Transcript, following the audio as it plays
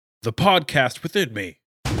The podcast within me.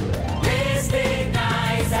 Mystic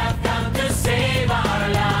Knights have come to save our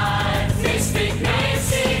lives. Mystic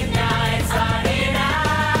Knights are here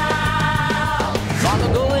now.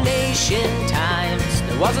 Long ago in ancient times,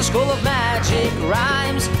 there was a scroll of magic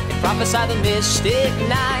rhymes. It prophesied the Mystic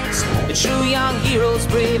Knights, the true young heroes,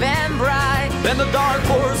 brave and bright. Then the dark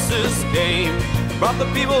forces came, brought the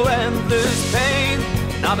people endless pain.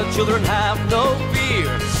 Now the children have no fear,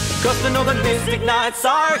 'cause they know the Mystic Knights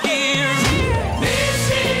are here.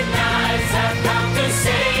 Mystic Knights have come to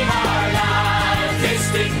save our lives.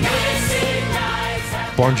 Mystic Knights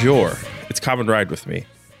have Bonjour. It's Common Ride with me.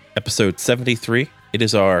 Episode 73. It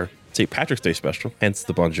is our St. Patrick's Day special, hence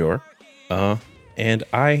the bonjour. And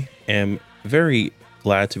I am very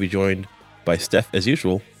glad to be joined by Steph as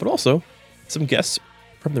usual, but also some guests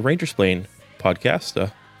from the Rangersplain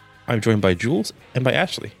podcast. I'm joined by Jules and by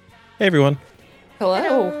Ashley. Hey, everyone.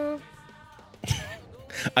 Hello.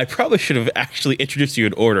 I probably should have actually introduced you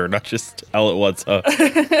in order, not just all at once.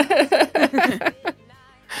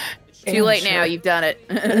 Too late now. You've done it.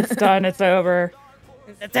 It's done. It's over.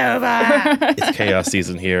 It's over. It's chaos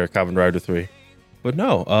season here. Common Ride with me. But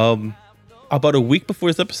no, about a week before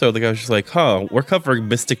this episode, I was just like, we're covering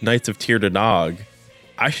Mystic Knights of Tir Nanog.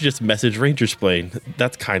 I should just message Rangersplain.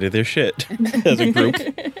 That's kind of their shit as a group.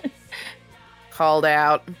 Called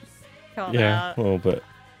out. Yeah, a little bit.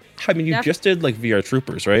 I mean, you just did like VR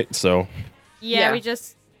Troopers, right? So yeah. We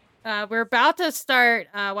just we're about to start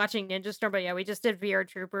watching Ninja Storm, but yeah, we just did VR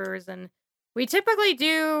Troopers, and we typically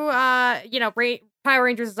do Power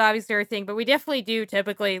Rangers is obviously our thing, but we definitely do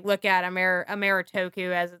typically look at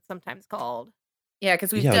Ameritoku, as it's sometimes called. Yeah,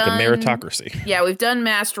 because we've like done a meritocracy. Yeah, we've done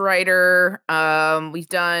Master Rider. We've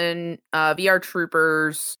done VR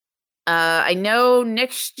Troopers. I know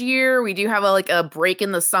next year we do have a break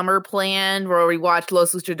in the summer planned where we watch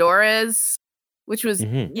Los Luchadores, which was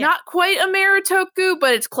not quite a Maritoku,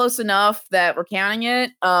 but it's close enough that we're counting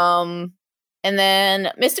it. And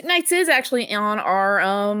then Mystic Knights is actually on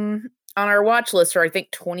our watch list for I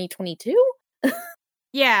think 2022.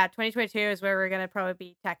 Yeah, 2022 is where we're gonna probably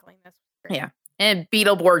be tackling this. Yeah, and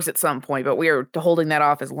Beetleborgs at some point, but we are holding that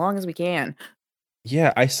off as long as we can.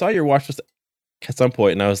 Yeah, I saw your watch list at some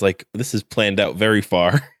point, and I was like, this is planned out very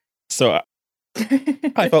far. So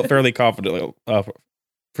I felt fairly confident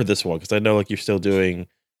for this one, because I know you're still doing.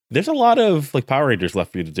 There's a lot of Power Rangers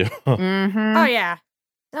left for you to do. Mm-hmm. Oh yeah,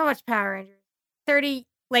 so much Power Rangers. 30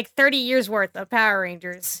 years worth of Power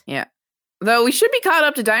Rangers. Yeah, though we should be caught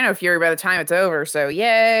up to Dino Fury by the time it's over. So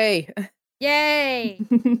yay! Yay!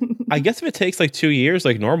 I guess if it takes 2 years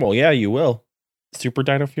like normal, yeah, you will. Super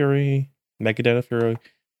Dino Fury, Mega Dino Fury.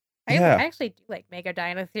 I actually do like Mega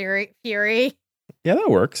Dino Fury. Yeah, that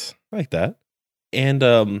works. I like that.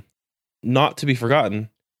 And not to be forgotten,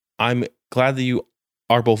 I'm glad that you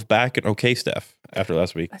are both back and okay, Steph, after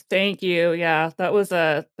last week. Thank you. Yeah, that was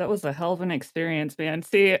a hell of an experience, man.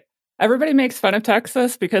 See, everybody makes fun of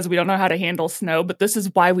Texas because we don't know how to handle snow, but this is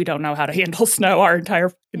why we don't know how to handle snow. Our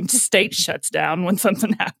entire state shuts down when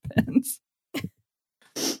something happens.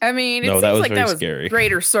 I mean, it that seems was like very that was scary.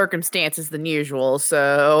 Greater circumstances than usual,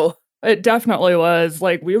 so... It definitely was.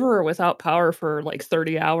 We were without power for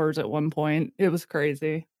 30 hours at one point. It was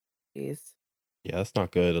crazy. Jeez. Yeah, that's not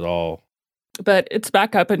good at all. But it's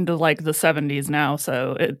back up into the 70s now,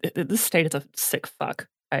 so this state is a sick fuck.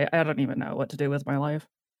 I don't even know what to do with my life.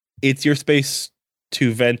 It's your space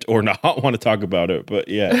to vent or not want to talk about it, but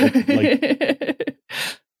yeah.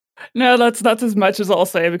 No, that's as much as I'll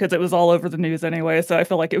say, because it was all over the news anyway, so I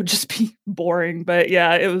feel like it would just be boring. But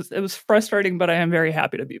yeah, it was frustrating, but I am very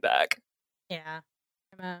happy to be back. Yeah.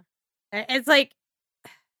 It's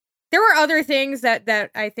there were other things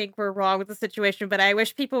that I think were wrong with the situation, but I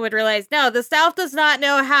wish people would realize, no, the South does not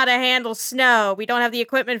know how to handle snow. We don't have the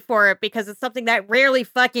equipment for it because it's something that rarely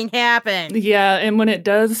fucking happens. Yeah, and when it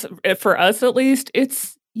does, for us at least,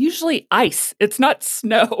 it's usually ice. It's not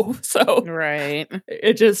snow, so right.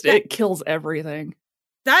 It kills everything.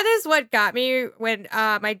 That is what got me when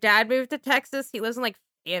my dad moved to Texas. He lives in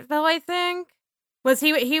Fayetteville, I think. Was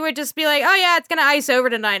he would just be like, "Oh yeah, it's gonna ice over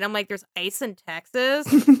tonight." And I'm like, "There's ice in Texas."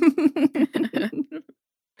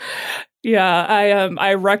 Yeah,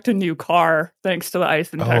 I wrecked a new car thanks to the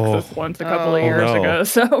ice in Texas once a couple of years ago.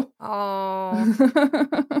 So oh,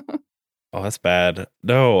 that's bad.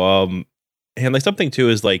 No, and something too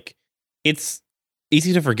is it's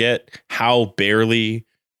easy to forget how barely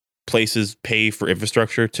places pay for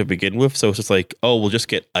infrastructure to begin with. So it's just we'll just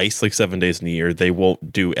get ice 7 days in a year. They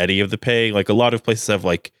won't do any of the paying. A lot of places have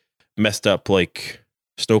messed up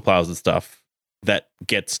snowplows and stuff that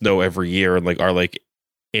get snow every year and are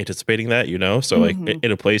anticipating that, so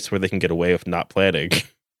in a place where they can get away with not planning.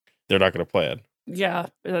 they're not going to play it. Yeah,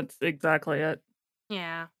 that's exactly it.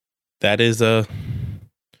 Yeah. That is the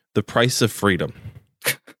price of freedom.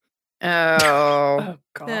 Oh.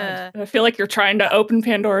 Oh God, I feel like you're trying to open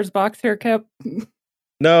Pandora's box here, Kip.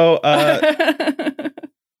 No,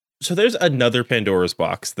 so there's another Pandora's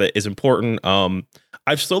box that is important.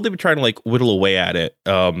 I've slowly been trying to like whittle away at it.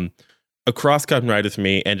 Across Kamen Rider with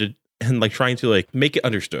me and like trying to like make it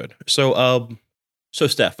understood. So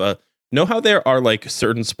Steph, know how there are like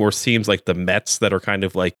certain sports teams like the Mets that are kind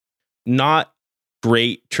of like not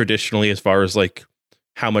great traditionally as far as like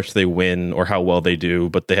how much they win or how well they do,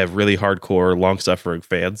 but they have really hardcore, long-suffering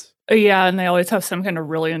fans. Yeah, and they always have some kind of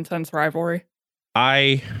really intense rivalry.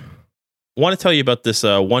 I want to tell you about this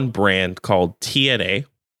one brand called TNA.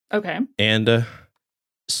 Okay. And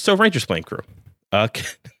so Rangers playing crew.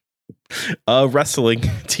 Wrestling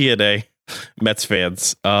TNA Mets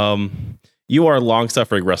fans. You are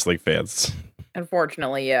long-suffering wrestling fans.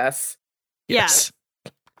 Unfortunately, yes. Yes.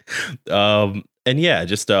 And yeah,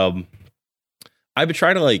 just I've been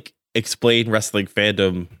trying to like explain wrestling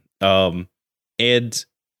fandom, and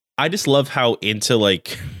I just love how into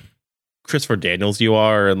like Christopher Daniels you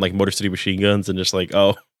are, and like Motor City Machine Guns, and just like,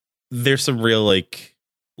 oh, there's some real like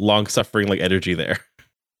long suffering like energy there.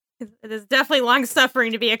 It is definitely long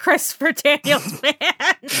suffering to be a Christopher Daniels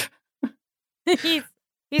fan.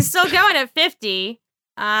 he's still going at 50.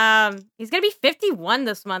 He's gonna be 51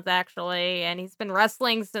 this month actually, and he's been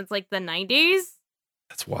wrestling since like the 90s.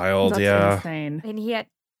 That's wild. That's Yeah. insane. And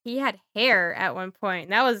he had hair at one point.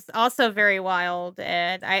 And that was also very wild.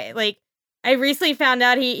 And I recently found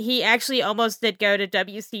out he actually almost did go to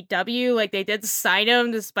WCW. Like they did sign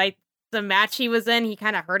him despite the match he was in. He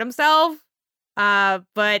kind of hurt himself.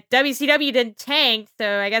 But WCW didn't tank,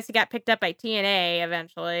 so I guess he got picked up by TNA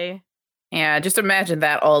eventually. Yeah, just imagine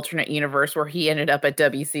that alternate universe where he ended up at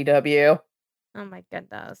WCW. Oh my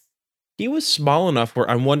goodness. He was small enough where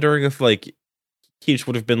I'm wondering if like he just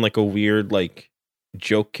would have been like a weird like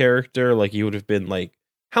joke character. Like he would have been like,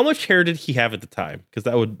 how much hair did he have at the time? Because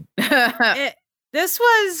that would This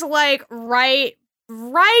was like right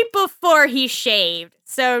before he shaved,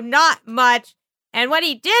 so not much. And what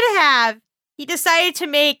he did have, he decided to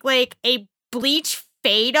make like a bleach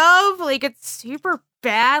fade of. Like it's super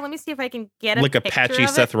bad. Let me see if I can get like a picture patchy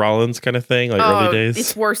of Seth it. Rollins kind of thing, like Oh, early days.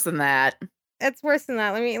 it's worse than that. It's worse than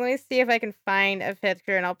that. Let me see if I can find a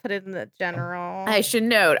picture, and I'll put it in the general. I should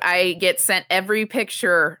note, I get sent every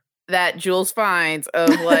picture that Jules finds of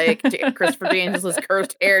like Christopher Daniels'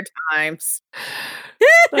 cursed hair times.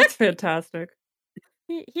 That's fantastic.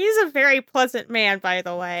 He's a very pleasant man, by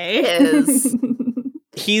the way. Is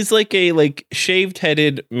He's like a like shaved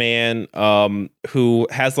headed man who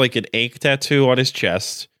has like an ink tattoo on his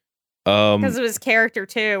chest. Because of his character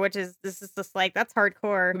too, this is just like that's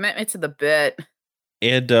hardcore. commitment to the bit.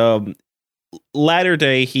 And latter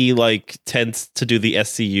day he like tends to do the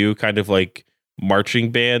SCU kind of like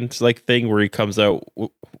marching band like thing where he comes out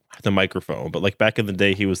with the microphone, but like back in the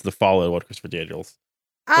day he was the follow on Christopher Daniels.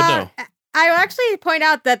 But no. I will actually point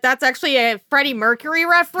out that that's actually a Freddie Mercury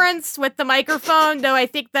reference with the microphone, though I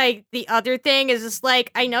think like the other thing is just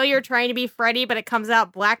like, I know you're trying to be Freddie, but it comes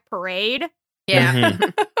out Black Parade. Yeah.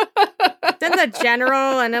 It's in the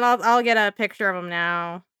general, and then I'll get a picture of him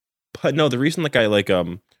now. But no, the reason like I like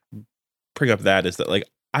bring up that is that like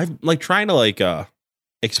I'm like trying to like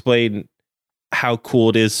explain how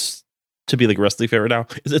cool it is to be like a wrestling fan right now.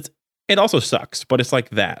 It also sucks, but it's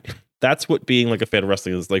like that. That's what being like a fan of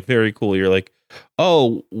wrestling is, like very cool. You're like,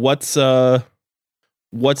 oh, what's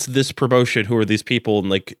this promotion? Who are these people? And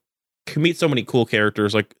like can meet so many cool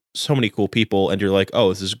characters, like so many cool people, and you're like, oh,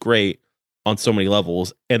 this is great on so many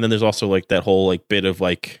levels. And then there's also like that whole like bit of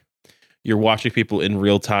like you're watching people in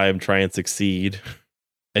real time try and succeed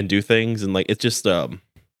and do things, and like it's just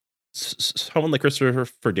someone like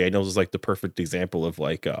Christopher Daniels is like the perfect example of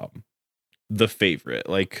like the favorite.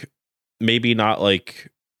 Like maybe not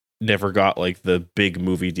like never got like the big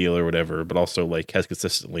movie deal or whatever, but also like has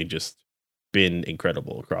consistently just been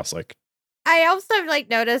incredible across like. I also like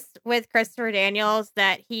noticed with Christopher Daniels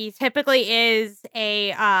that he typically is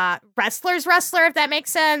a wrestler's wrestler, if that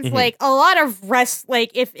makes sense. Mhm. Like a lot of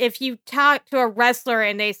like if you talk to a wrestler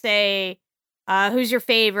and they say, who's your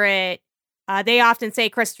favorite? They often say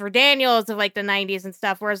Christopher Daniels of like the 90s and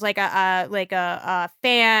stuff. Whereas like a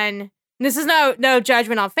fan, and this is no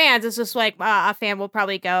judgment on fans. It's just like a fan will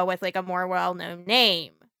probably go with like a more well-known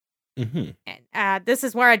name. Mm-hmm. And this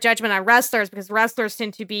is more a judgment on wrestlers because wrestlers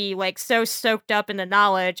tend to be like so soaked up in the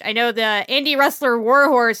knowledge. I know the indie wrestler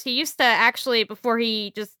Warhorse, he used to actually, before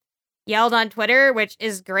he just yelled on Twitter, which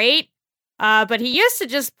is great, but he used to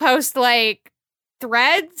just post like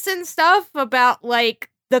threads and stuff about like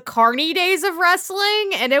the Carney days of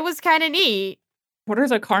wrestling, and it was kind of neat. What are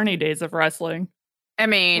the Carney days of wrestling? I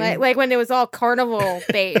mean, Like when it was all carnival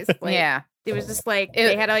based. Like, yeah. it was just like It-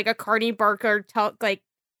 they had like a Carney Barker like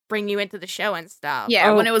bring you into the show and stuff. Yeah,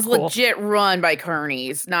 Oh, when it was cool. legit run by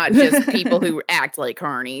carnies, not just people who act like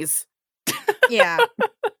carnies. Yeah.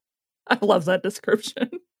 I love that description.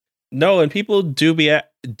 No, and people do be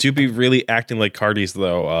really acting like cardies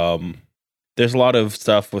though. There's a lot of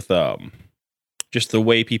stuff with just the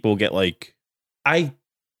way people get like. I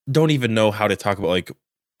don't even know how to talk about like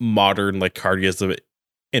modern like cardiism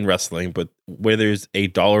in wrestling, but where there's a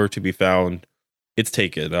dollar to be found, it's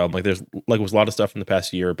taken. Like there's like was a lot of stuff in the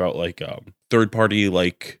past year about like third party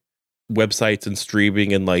like websites and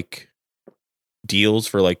streaming and like deals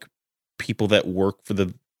for like people that work for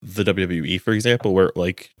the WWE, for example, where it,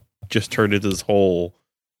 like just turned into this whole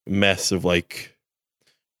mess of like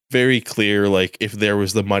very clear like if there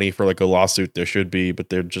was the money for like a lawsuit there should be, but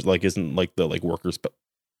there just like isn't like the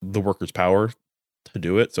workers power to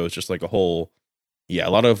do it. So it's just like a whole a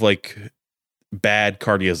lot of like bad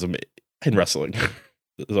cardiism in wrestling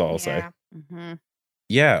is all I'll say.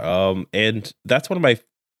 Mm-hmm. And that's one of my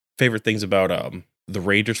favorite things about the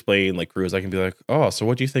Rangers playing like crews. I can be like, oh, so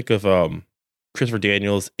what do you think of Christopher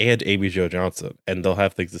Daniels and Amy Jo Johnson? And they'll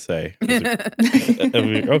have things to say. I'll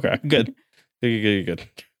be like, okay, good.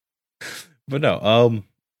 But no,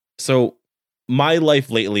 so my life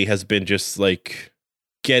lately has been just like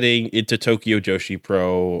getting into Tokyo Joshi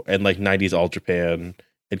Pro and like 90s All Japan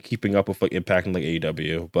and keeping up with like Impact and like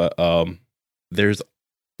AEW. But there's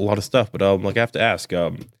a lot of stuff. But like I have to ask,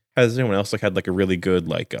 has anyone else like had like a really good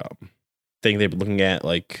like thing they've been looking at,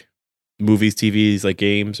 like movies, TVs, like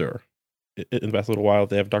games, or in the past little while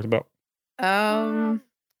they haven't talked about?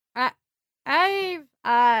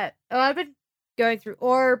 I've been going through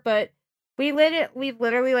but we've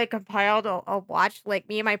literally like compiled a watch, like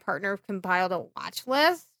me and my partner have compiled a watch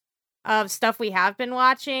list of stuff we have been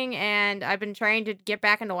watching, and I've been trying to get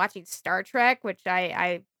back into watching Star Trek, which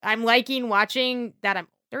I'm liking watching that I'm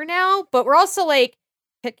older now, but we're also like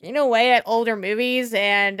picking away at older movies,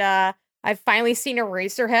 and I've finally seen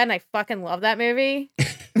Eraserhead and I fucking love that movie.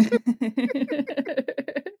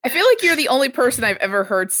 I feel like you're the only person I've ever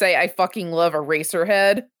heard say I fucking love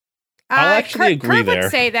Eraserhead. I'll actually agree Kurt there.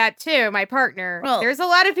 would say that too, my partner. Well- There's a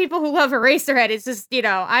lot of people who love Eraserhead. It's just,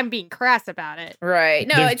 I'm being crass about it. Right.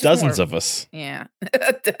 No, There's it's just dozens more- of us. Yeah.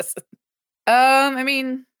 Dozens. I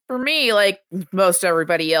mean, for me, like most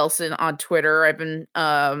everybody else on Twitter, I've been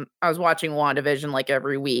I was watching WandaVision like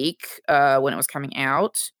every week when it was coming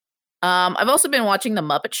out. I've also been watching The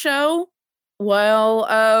Muppet Show.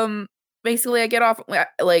 Well, basically I get off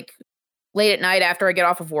like late at night after I get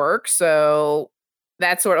off of work, so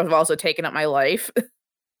that's sort of also taken up my life.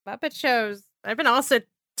 Muppet shows. I've been also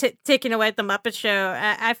taking away at the Muppet Show.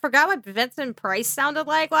 I forgot what Vincent Price sounded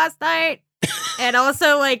like last night. And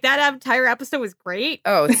also, like, that entire episode was great.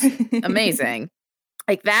 Oh, it's amazing.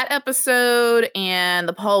 Like that episode and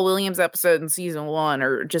the Paul Williams episode in season 1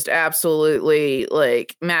 are just absolutely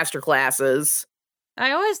like master classes.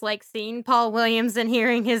 I always like seeing Paul Williams and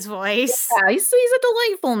hearing his voice. Yeah, he's a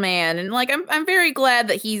delightful man, and like I'm very glad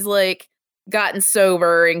that he's like gotten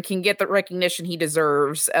sober and can get the recognition he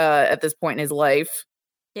deserves at this point in his life.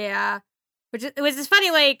 Yeah. Which is funny,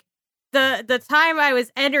 like, the time I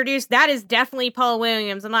was introduced, that is definitely Paul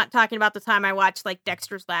Williams. I'm not talking about the time I watched, like,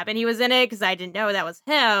 Dexter's Lab, and he was in it because I didn't know that was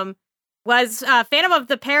him, was Phantom of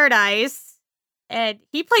the Paradise, and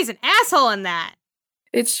he plays an asshole in that.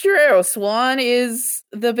 It's true. Swan is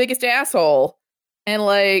the biggest asshole. And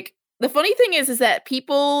like the funny thing is that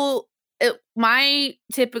people my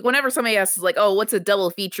tip whenever somebody asks like, oh, what's a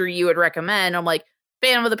double feature you would recommend? I'm like,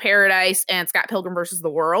 Phantom of the Paradise and Scott Pilgrim versus the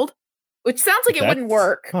World. Which sounds like it wouldn't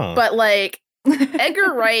work, but like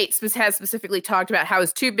Edgar Wright has specifically talked about how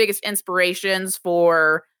his two biggest inspirations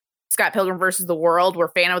for Scott Pilgrim versus the World were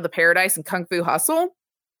Phantom of the Paradise and Kung Fu Hustle.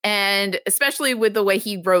 And especially with the way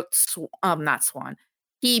he wrote, not Swan,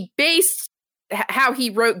 he based how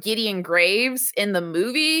he wrote Gideon Graves in the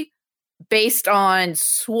movie based on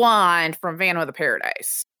Swan from Phantom of the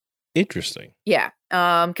Paradise. Interesting. Yeah.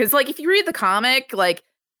 Because like if you read the comic, like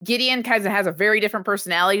Gideon kind of has a very different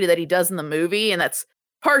personality that he does in the movie, and that's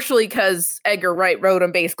partially because Edgar Wright wrote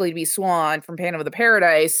him basically to be Swan from Phantom of the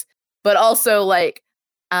Paradise, but also like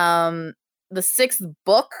the 6th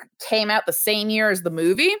book came out the same year as the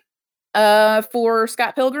movie for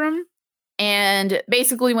Scott Pilgrim. And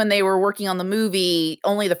basically when they were working on the movie,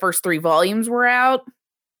 only the first 3 volumes were out.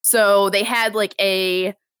 So they had like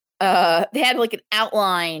an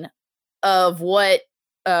outline of what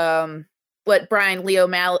Brian Lee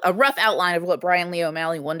O'Malley, a rough outline of what Brian Lee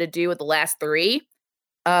O'Malley wanted to do with the last 3.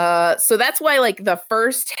 So that's why like the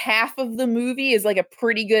first half of the movie is like a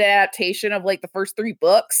pretty good adaptation of like the first 3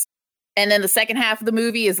 books. And then the second half of the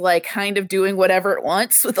movie is like kind of doing whatever it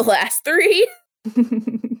wants with the last 3.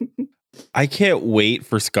 I can't wait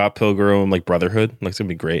for Scott Pilgrim like Brotherhood. Like, it's gonna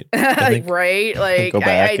be great. Like, right? Like Go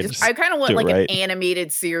back and I kind of want do it like right. an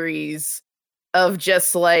animated series of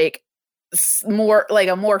just like more like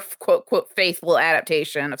a more quote quote faithful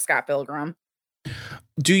adaptation of Scott Pilgrim.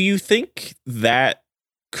 Do you think that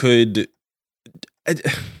could?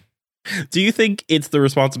 Do you think it's the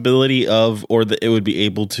responsibility of, or that it would be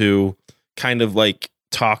able to kind of like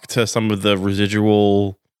talk to some of the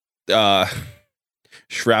residual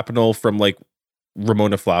shrapnel from like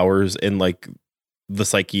Ramona Flowers and like the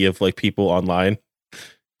psyche of like people online?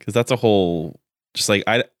 Because that's a whole just like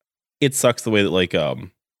it sucks the way that like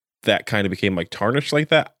that kind of became like tarnished like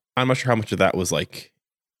that. I'm not sure how much of that was like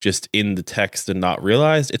just in the text and not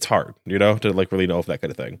realized. It's hard, you know, to like really know if that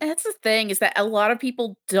kind of thing. And that's the thing, is that a lot of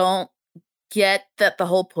people don't get that the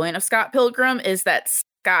whole point of Scott Pilgrim is that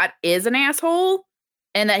Scott is an asshole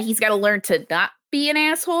and that he's got to learn to not be an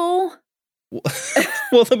asshole.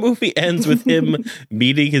 Well, the movie ends with him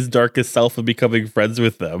meeting his darkest self and becoming friends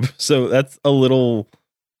with them. So that's a little.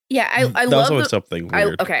 Yeah, I That was love always the, something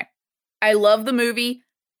weird. okay. I love the movie.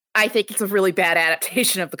 I think it's a really bad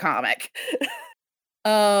adaptation of the comic.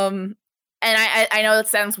 And I know that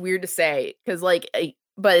sounds weird to say because like,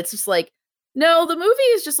 but it's just like, no, the movie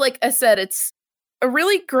is just like I said, it's a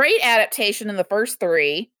really great adaptation in the first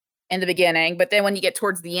 3 in the beginning, but then when you get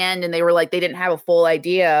towards the end and they were like they didn't have a full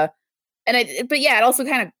idea, but yeah, it also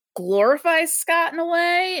kind of glorifies Scott in a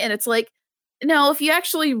way, and it's like, no, if you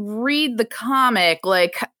actually read the comic,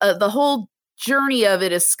 like the whole journey of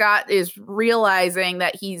it is Scott is realizing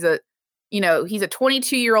that he's a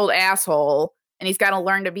 22-year-old asshole, and he's got to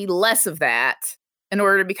learn to be less of that in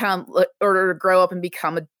order to grow up and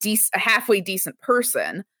become a halfway decent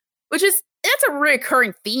person, that's a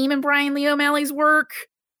recurring theme in Brian Lee O'Malley's work.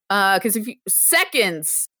 Because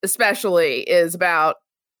Seconds especially is about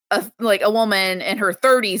a woman in her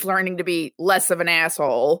 30s learning to be less of an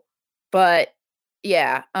asshole. But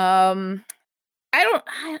yeah, I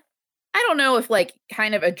don't know if like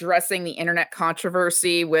kind of addressing the internet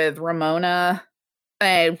controversy with Ramona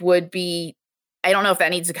would be. I don't know if that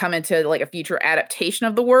needs to come into like a future adaptation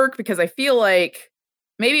of the work, because I feel like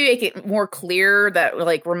maybe make it more clear that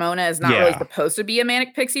like Ramona is not really supposed to be a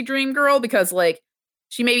manic pixie dream girl, because like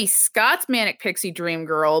she may be Scott's manic pixie dream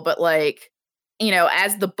girl, but like, you know,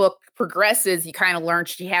 as the book progresses, you kind of learn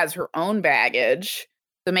she has her own baggage.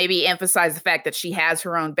 So maybe emphasize the fact that she has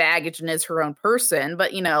her own baggage and is her own person.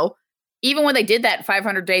 But, you know, even when they did that in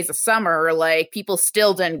 500 Days of Summer, like people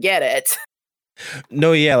still didn't get it.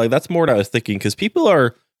 No, yeah, like that's more what I was thinking, because people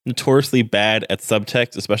are notoriously bad at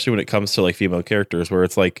subtext, especially when it comes to like female characters, where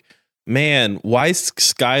it's like, man, why is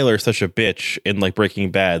Skylar such a bitch in like Breaking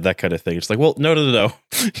Bad, that kind of thing. It's like, well, no.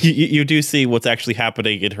 you do see what's actually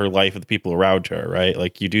happening in her life and the people around her, right?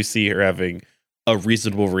 Like you do see her having a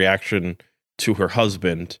reasonable reaction to her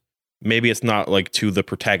husband. Maybe it's not like to the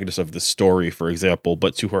protagonist of the story, for example,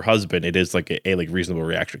 but to her husband, it is like a like reasonable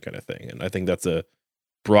reaction kind of thing. And I think that's a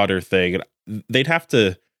broader thing, and they'd have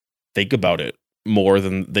to think about it more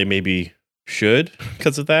than they maybe should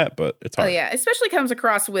because of that, but it's hard. Oh yeah, especially comes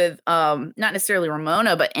across with not necessarily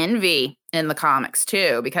Ramona, but Envy in the comics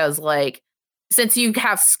too, because like since you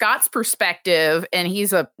have Scott's perspective and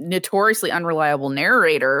he's a notoriously unreliable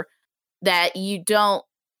narrator, that you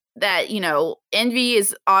know, Envy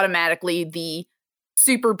is automatically the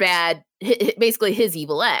super bad, basically his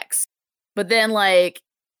evil ex. But then like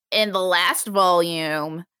in the last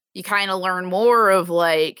volume, you kind of learn more of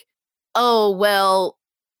like, oh, well,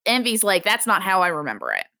 Envy's like, that's not how I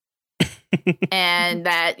remember it. And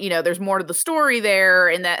that, you know, there's more to the story there,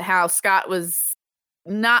 and that how Scott was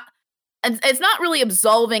not, it's not really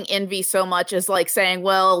absolving Envy so much as like saying,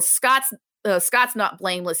 well, Scott's not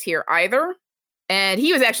blameless here either. And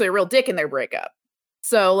he was actually a real dick in their breakup.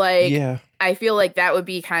 So like, yeah, I feel like that would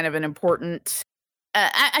be kind of an important,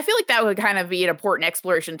 I feel like that would kind of be an important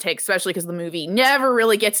exploration take, especially because the movie never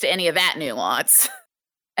really gets to any of that nuance.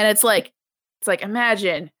 And it's like,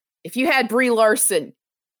 imagine if you had Brie Larson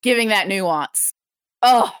giving that nuance.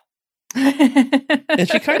 Oh. And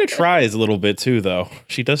she kind of tries a little bit too, though.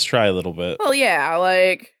 She does try a little bit. Well, yeah,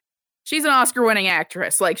 like she's an Oscar-winning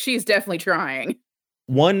actress. Like she's definitely trying.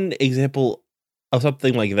 One example of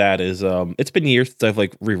something like that is it's been years since I've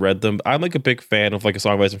like reread them. I'm like a big fan of like A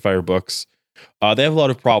Song of Ice and Fire books. They have a lot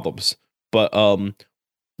of problems, but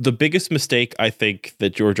the biggest mistake I think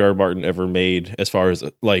that George R. R. Martin ever made as far as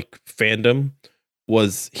like fandom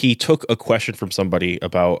was he took a question from somebody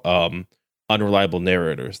about unreliable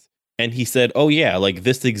narrators. And he said, oh yeah, like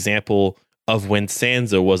this example of when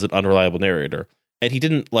Sansa was an unreliable narrator. And he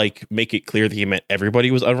didn't like make it clear that he meant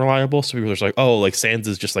everybody was unreliable. So people were just like, oh, like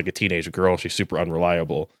Sansa's just like a teenage girl. She's super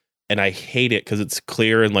unreliable. And I hate it because it's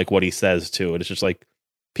clear in like what he says too. And it's just like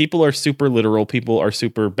people are super literal. People are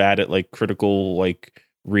super bad at like critical like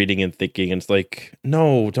reading and thinking. And it's like,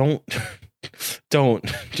 no, don't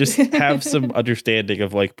just have some understanding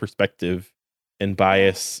of like perspective and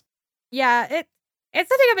bias. Yeah, it's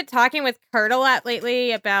something I've been talking with Kurt a lot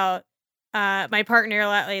lately about. My partner a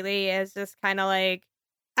lot lately is just kind of like,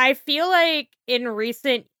 I feel like in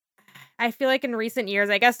recent years,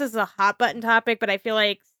 I guess this is a hot button topic, but I feel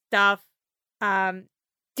like stuff,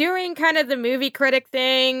 doing kind of the movie critic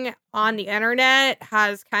thing on the internet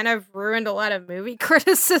has kind of ruined a lot of movie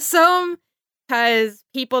criticism because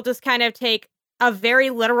people just kind of take a very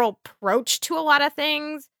literal approach to a lot of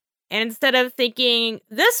things. And instead of thinking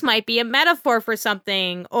this might be a metaphor for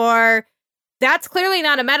something, or that's clearly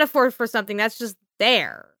not a metaphor for something, that's just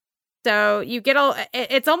there. So you get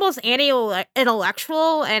it's almost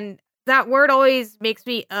anti-intellectual, and that word always makes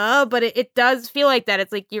me, but it does feel like that.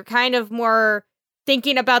 It's like you're kind of more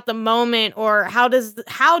thinking about the moment, or how does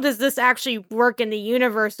this actually work in the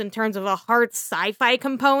universe in terms of a hard sci-fi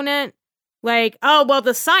component? Like, oh, well,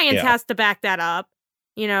 the science has to back that up,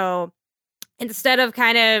 instead of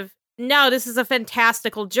kind of, no, this is a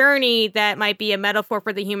fantastical journey that might be a metaphor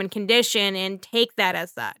for the human condition, and take that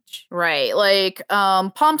as such. Right. Like,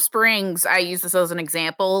 Palm Springs, I use this as an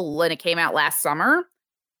example when it came out last summer.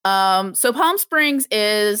 So Palm Springs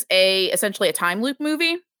is essentially a time loop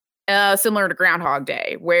movie, similar to Groundhog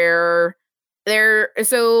Day, where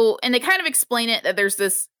and they kind of explain it that there's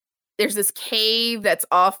this cave that's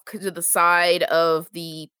off to the side of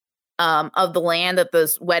the land that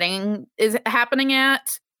this wedding is happening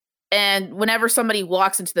at. And whenever somebody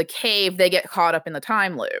walks into the cave, they get caught up in the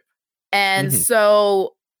time loop. And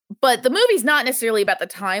so, but the movie's not necessarily about the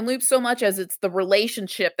time loop so much as it's the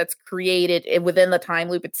relationship that's created within the time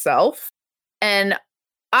loop itself. And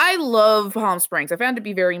I love Palm Springs. I found it to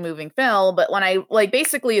be a very moving film, but when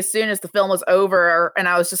basically as soon as the film was over and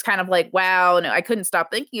I was just kind of like, wow, and I couldn't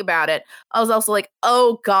stop thinking about it, I was also like,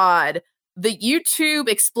 oh God, the YouTube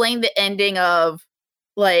explained the ending of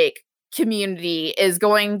like Community is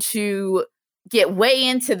going to get way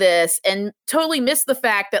into this and totally miss the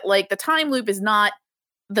fact that like the time loop is not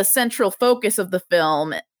the central focus of the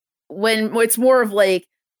film, when it's more of like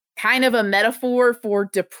kind of a metaphor for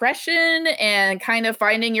depression and kind of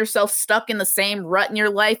finding yourself stuck in the same rut in your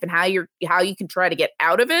life and how you can try to get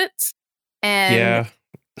out of it. And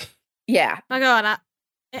yeah. Oh God,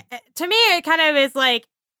 to me it kind of is like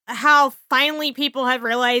how finally people have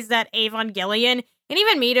realized that Evangelion, and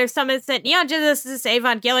even me to some extent, Neon Genesis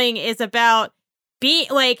Evangelion is about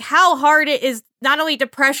how hard it is, not only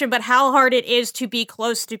depression, but how hard it is to be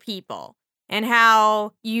close to people, and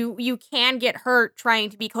how you can get hurt trying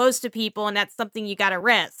to be close to people, and that's something you gotta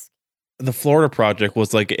risk. The Florida Project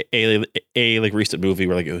was like a recent movie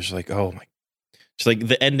where like it was just like, oh my, just like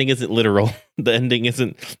the ending isn't literal. The ending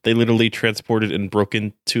isn't, they literally transported and broke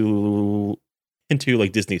into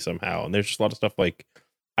like Disney somehow, and there's just a lot of stuff like,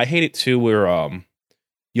 I hate it too where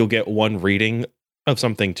you'll get one reading of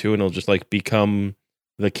something too, and it'll just like become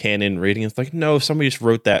the canon reading. It's like, no, somebody just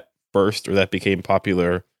wrote that first, or that became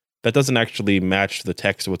popular. That doesn't actually match the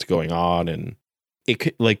text of what's going on, and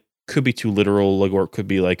it could be too literal, like, or it could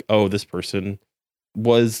be like, oh, this person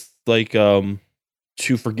was like to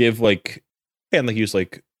forgive, like, and like use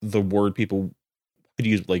like the word people could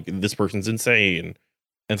use, like, this person's insane.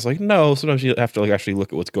 And it's like, no, sometimes you have to like actually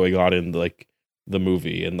look at what's going on in like the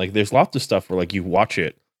movie. And like there's lots of stuff where like you watch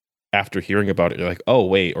it after hearing about it, you're like, oh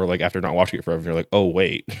wait, or like after not watching it forever, you're like, oh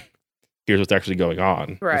wait, here's what's actually going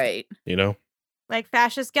on. Right. Like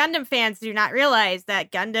fascist Gundam fans do not realize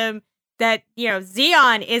that Zeon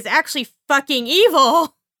is actually fucking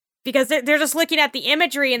evil, because they're just looking at the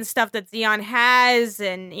imagery and stuff that Zeon has,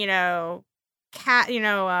 and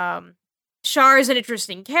Char is an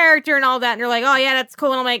interesting character and all that, and they're like, oh yeah, that's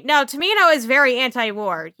cool. And I'm like, no, Tomino is very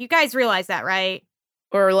anti-war. You guys realize that, right?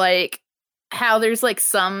 Or like how there's like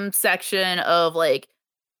some section of like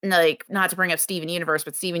not to bring up Steven Universe,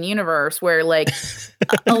 but Steven Universe, where like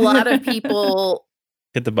a lot of people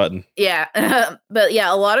hit the button. Yeah. But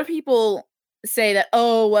yeah, a lot of people say that,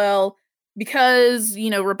 oh, well, because,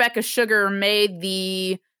 Rebecca Sugar made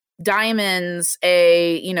the Diamonds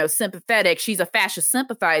sympathetic, she's a fascist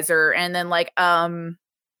sympathizer. And then like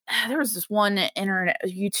there was this one internet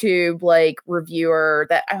YouTube like reviewer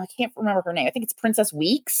that I can't remember her name, I think it's Princess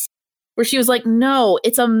Weeks, where she was like, no,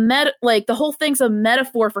 it's the whole thing's a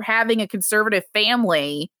metaphor for having a conservative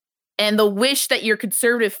family, and the wish that your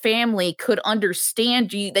conservative family could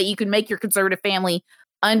understand you, that you could make your conservative family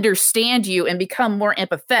understand you and become more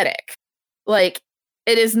empathetic. Like,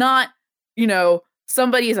 it is not,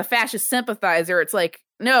 somebody is a fascist sympathizer. It's like,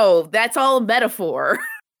 no, that's all a metaphor.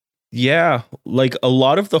 Yeah, like a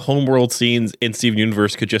lot of the homeworld scenes in Steven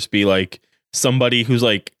Universe could just be like somebody who's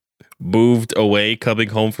like moved away, coming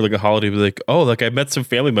home for like a holiday, be like, oh, like I met some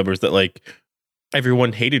family members that like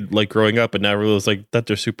everyone hated like growing up, and now realize like that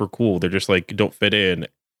they're super cool. They're just like don't fit in,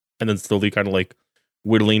 and then slowly kind of like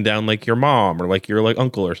whittling down like your mom or like your like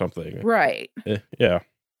uncle or something. Right. Yeah,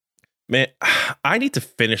 man, I need to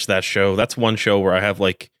finish that show. That's one show where I have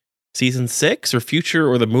like season 6 or Future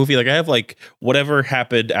or the movie. Like I have like whatever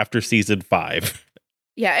happened after season 5.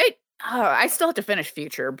 Yeah, I still have to finish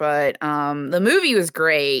Future, but the movie was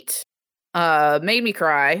great. Made me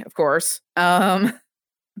cry, of course.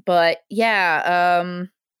 But yeah,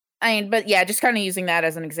 but yeah, just kind of using that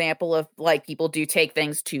as an example of like people do take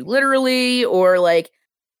things too literally, or like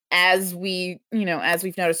as we've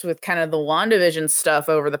noticed with kind of the WandaVision stuff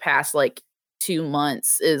over the past like 2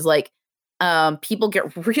 months, is like people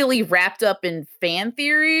get really wrapped up in fan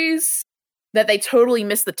theories that they totally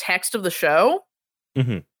miss the text of the show.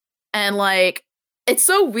 Mm-hmm. And like, it's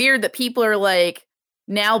so weird that people are like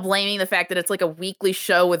now blaming the fact that it's like a weekly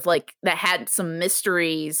show with like that had some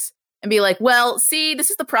mysteries, and be like, well, see, this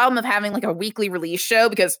is the problem of having like a weekly release show,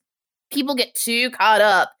 because people get too caught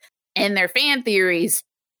up in their fan theories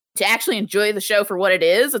to actually enjoy the show for what it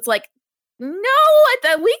is. It's like, no,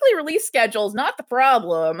 the weekly release schedule is not the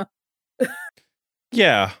problem.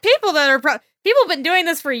 Yeah, People have been doing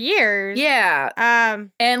this for years. Yeah.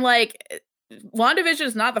 And like, WandaVision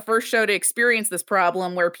is not the first show to experience this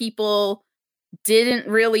problem, where people didn't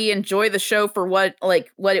really enjoy the show for what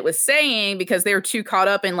it was saying, because they were too caught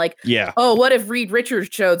up in like, yeah. oh, what if Reed Richards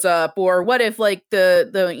shows up, or what if like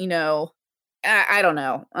the I don't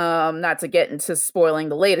know, not to get into spoiling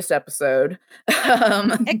the latest episode. It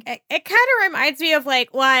kind of reminds me of like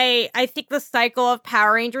why I think the cycle of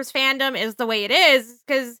Power Rangers fandom is the way it is,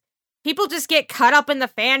 because people just get caught up in the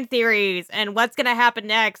fan theories and what's going to happen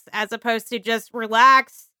next, as opposed to just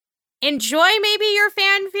relax, enjoy maybe your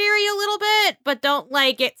fan theory a little bit, but don't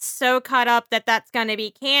like get so caught up that that's going to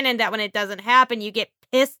be canon that when it doesn't happen, you get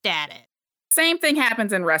pissed at it. Same thing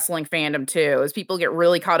happens in wrestling fandom too, is people get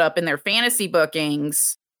really caught up in their fantasy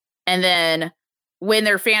bookings, and then when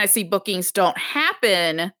their fantasy bookings don't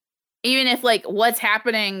happen, even if like what's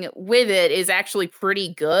happening with it is actually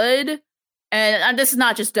pretty good, and this is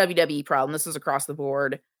not just WWE problem, this is across the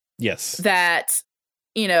board, Yes. that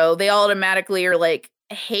they automatically are like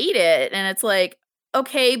hate it, and it's like,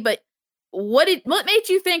 okay, but what made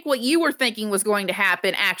you think what you were thinking was going to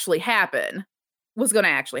happen was going to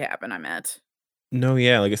actually happen, I meant. No,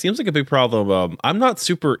 yeah, like it seems like a big problem. I'm not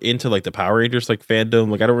super into like the Power Rangers like fandom.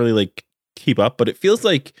 Like I don't really like keep up, but it feels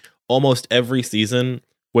like almost every season,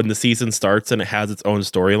 when the season starts and it has its own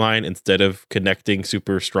storyline, instead of connecting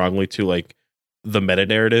super strongly to like the meta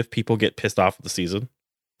narrative, people get pissed off with the season.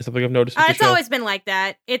 Is something I've noticed with the It's show. always been like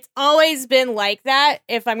that. If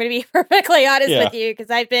I'm going to be perfectly honest with you, because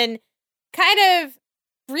I've been kind of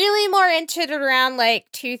really more into it around like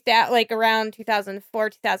around 2004,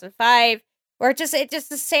 2005, where it's just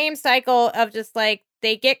the same cycle of just like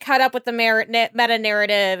they get caught up with the meta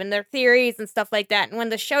narrative and their theories and stuff like that. And when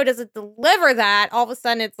the show doesn't deliver that, all of a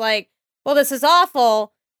sudden it's like, well, this is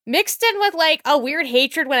awful. Mixed in with like a weird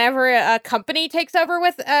hatred whenever a company takes over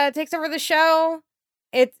the show.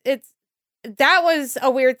 That was a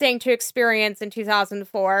weird thing to experience in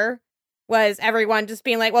 2004. Was everyone just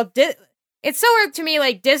being like, well, it's so weird to me,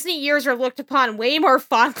 like, Disney years are looked upon way more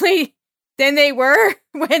fondly than they were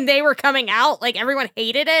when they were coming out. Like, everyone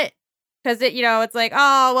hated it. Because, it's like,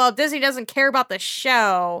 oh, well, Disney doesn't care about the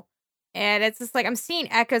show. And it's just like, I'm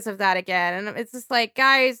seeing echoes of that again. And it's just like,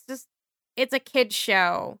 guys, it's a kid's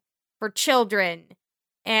show for children.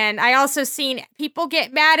 And I also seen people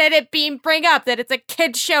get mad at it bring up that it's a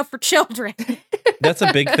kid's show for children. That's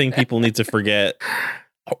a big thing people need to forget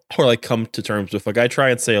or like come to terms with. Like I try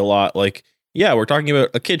and say a lot, like, yeah, we're talking about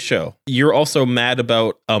a kid show. You're also mad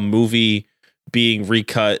about a movie being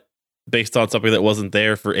recut based on something that wasn't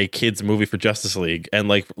there for a kid's movie for Justice League, and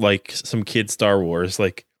like some kid Star Wars.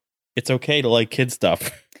 Like it's okay to like kid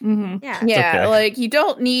stuff. Mm-hmm. Yeah. Yeah, okay. like you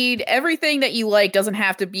don't need everything that you like doesn't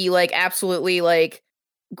have to be like absolutely like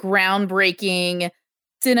groundbreaking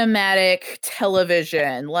cinematic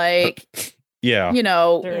television. Like Yeah.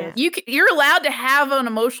 Sure. you're allowed to have an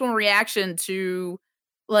emotional reaction to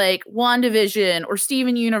like WandaVision or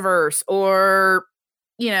Steven Universe or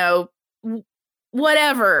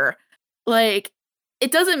whatever. Like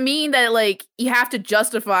it doesn't mean that like you have to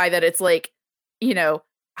justify that it's like, you know,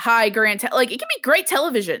 high grand like it can be great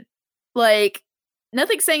television. Like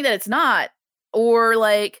nothing's saying that it's not, or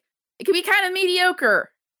like it can be kind of mediocre.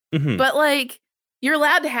 Mhm. But like you're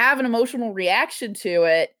allowed to have an emotional reaction to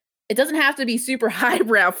it. It doesn't have to be super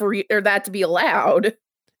highbrow for you or that to be allowed.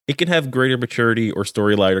 It can have greater maturity or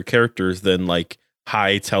storyline or characters than like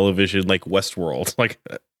high television, like Westworld,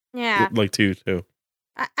 Yeah. like too.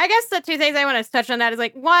 I guess the two things I want to touch on that is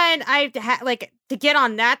like one, like to get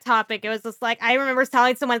on that topic, it was just like I remember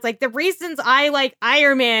telling someone it's like the reasons I like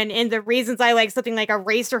Iron Man and the reasons I like something like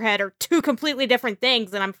Eraserhead are two completely different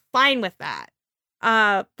things, and I'm fine with that.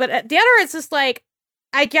 But the other is just like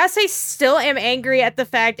I guess I still am angry at the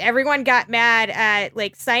fact everyone got mad at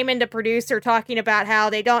like Simon the producer talking about how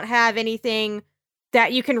they don't have anything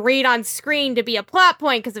that you can read on screen to be a plot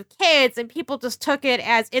point because of kids, and people just took it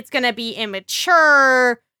as it's going to be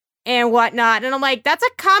immature and whatnot. And I'm like, that's a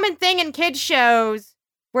common thing in kids shows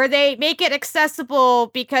where they make it accessible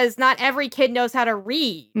because not every kid knows how to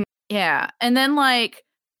read. Yeah. And then like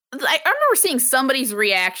I remember seeing somebody's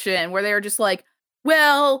reaction where they were just like,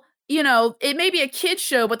 well, you know, it may be a kid's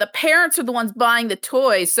show, but the parents are the ones buying the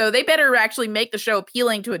toys, so they better actually make the show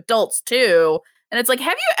appealing to adults too. And it's like,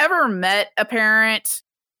 have you ever met a parent,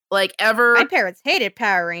 like, ever? My parents hated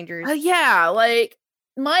Power Rangers. Yeah, like,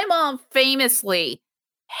 my mom famously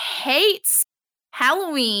hates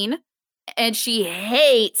Halloween, and she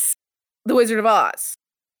hates The Wizard of Oz.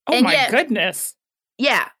 Oh And my yet- goodness.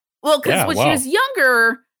 Yeah. Well, because Yeah, when she wow. was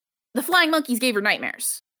younger, the flying monkeys gave her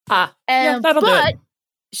nightmares. Ah, yeah, And, that'll do but it.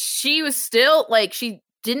 she was still, like, she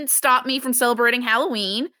didn't stop me from celebrating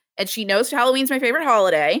Halloween, and she knows Halloween's my favorite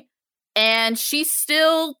holiday. And she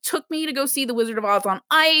still took me to go see The Wizard of Oz on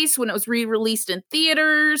Ice when it was re-released in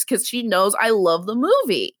theaters because she knows I love the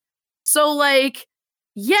movie. So, like,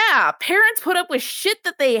 yeah, parents put up with shit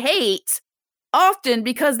that they hate often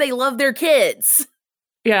because they love their kids.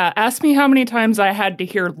 Yeah, ask me how many times I had to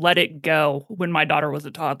hear Let It Go when my daughter was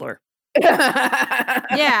a toddler.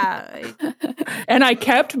 Yeah. And I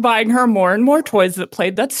kept buying her more and more toys that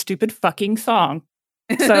played that stupid fucking song.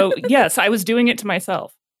 So, yes, I was doing it to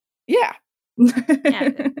myself. Yeah,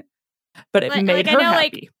 But it Like- made like, I her know,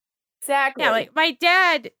 like- happy. exactly. Yeah, like my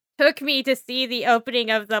dad took me to see the opening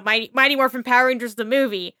of the Mighty Morphin Power Rangers the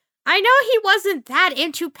movie. I know he wasn't that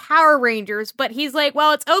into Power Rangers, but he's like,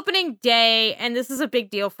 well, it's opening day, and this is a big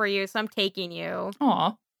deal for you, so I'm taking you.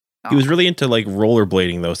 Aw. He was really into like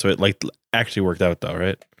rollerblading though, so it like actually worked out though,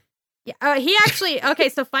 right? Yeah, he actually. Okay,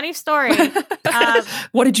 so funny story.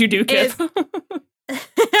 What did you do, kid?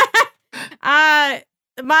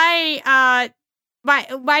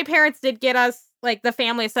 My parents did get us like the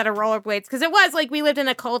family a set of rollerblades because it was like we lived in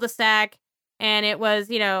a cul-de-sac and it was,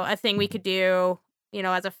 you know, a thing we could do, you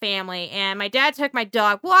know, as a family. And my dad took my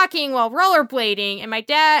dog walking while rollerblading, and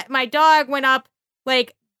my dog went up,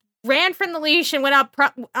 like, ran from the leash and went up.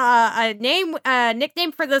 A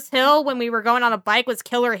nickname for this hill when we were going on a bike was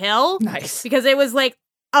Killer Hill Nice. because it was like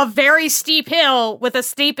a very steep hill with a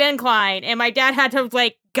steep incline, and my dad had to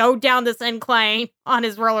like go down this incline on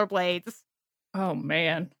his rollerblades. Oh,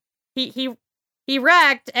 man. He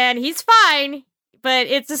wrecked, and he's fine, but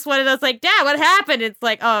it's just one of those like, Dad, what happened? It's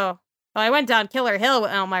like, oh, well, I went down Killer Hill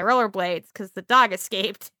on my rollerblades because the dog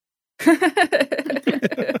escaped.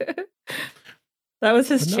 That was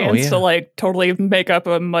his No, chance yeah. to like totally make up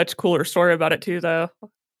a much cooler story about it too, though.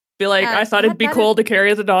 Be like, Yeah, I thought it'd be that cool to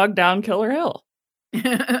carry the dog down Killer Hill.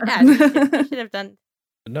 Yeah, you should have done.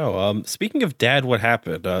 No. Speaking of Dad, what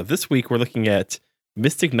happened? This week we're looking at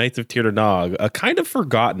Mystic Knights of Tir Nog, a kind of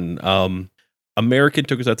forgotten American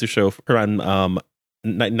tokusatsu show around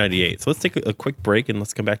 1998. So let's take a quick break and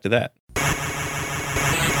let's come back to that.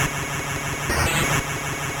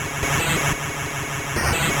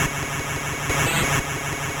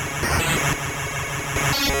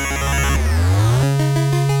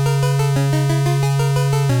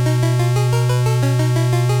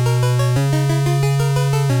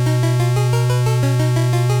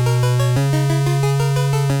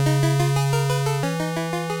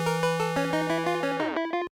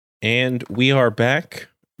 And we are back.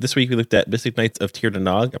 This week we looked at Mystic Knights of Tir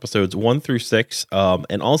Nog, episodes 1 through 6.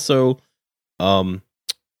 And also,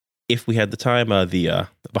 if we had the time, the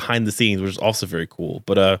behind the scenes, which is also very cool.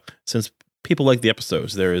 But since people like the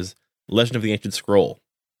episodes, there is Legend of the Ancient Scroll,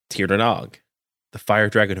 Tir Nog, the Fire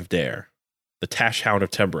Dragon of Dare, the Tash Hound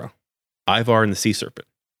of Tembra, Ivar and the Sea Serpent,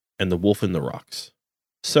 and the Wolf in the Rocks.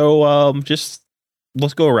 So just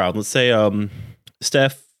let's go around. Let's say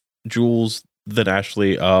Steph, Jules, then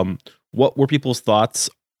Ashley. What were people's thoughts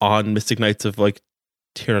on Mystic Knights of like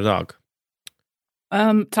Tir Nog?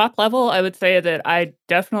 Top level, I would say that I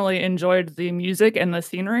definitely enjoyed the music and the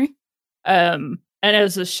scenery. And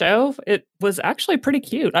as a show, it was actually pretty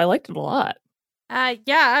cute. I liked it a lot.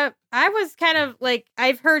 Yeah, I was kind of like,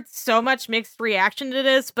 I've heard so much mixed reaction to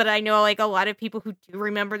this, but I know like a lot of people who do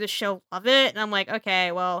remember the show love it. And I'm like,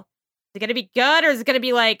 okay, well, is it going to be good or is it going to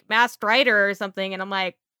be like Masked Rider or something? And I'm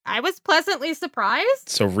like, I was pleasantly surprised.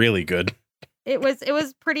 So really good. It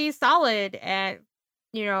was pretty solid. And,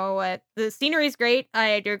 the scenery is great.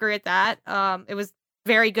 I do agree with that. It was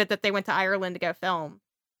very good that they went to Ireland to go film.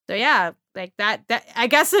 So yeah, like that I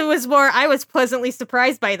guess it was more, I was pleasantly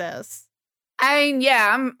surprised by this.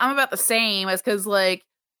 I'm about the same as because like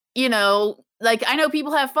I know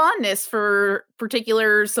people have fondness for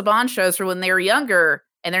particular Saban shows for when they were younger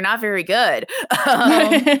and they're not very good.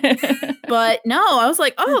 But no, I was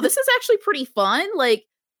like, oh, this is actually pretty fun. Like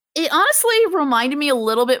it honestly reminded me a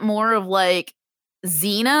little bit more of like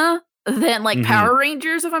Xena than like Power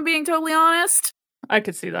Rangers, if I'm being totally honest. I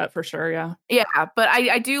could see that for sure, yeah. Yeah, but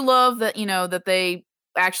I do love that, that they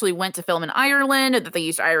actually went to film in Ireland and that they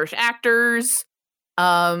used Irish actors.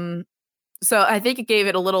 So I think it gave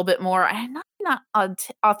it a little bit more, not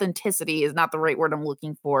authenticity is not the right word I'm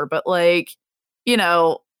looking for, but like,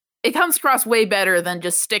 it comes across way better than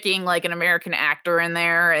just sticking like an American actor in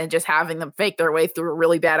there and just having them fake their way through a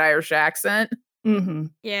really bad Irish accent. Mm-hmm.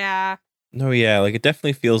 Yeah. No, yeah, like it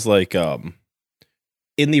definitely feels like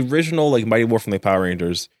in the original like Mighty Morphin like Power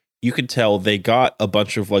Rangers, you could tell they got a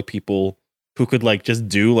bunch of like people who could like just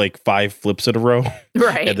do like 5 flips in a row,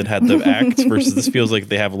 Right? and then had them act. Versus this feels like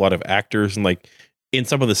they have a lot of actors and like in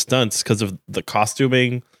some of the stunts because of the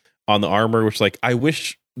costuming on the armor, which like I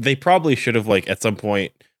wish they probably should have like at some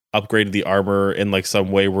point upgraded the armor in like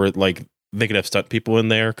some way where like they could have stunt people in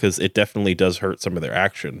there because it definitely does hurt some of their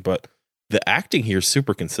action, but the acting here is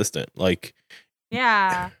super consistent. Like,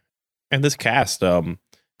 Yeah. and this cast,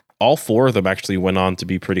 all 4 of them actually went on to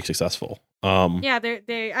be pretty successful. Yeah,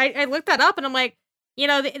 I looked that up and I'm like, they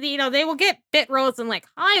will get bit roles in like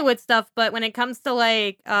Hollywood stuff, but when it comes to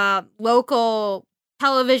like local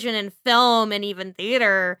television and film and even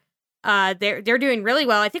theater, they're doing really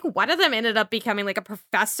well. I think one of them ended up becoming like a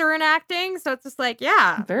professor in acting, so it's just like,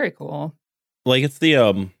 yeah, Very cool. like it's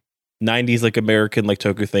the 90s like American like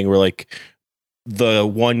Toku thing where like the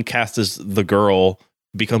one cast as the girl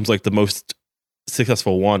becomes like the most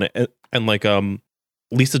successful one, and like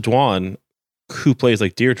Lisa Dwan, who plays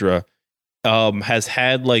like Deirdre, has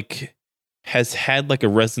had like a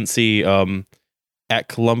residency at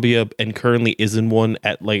Columbia and currently is in one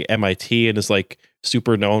at like MIT and is like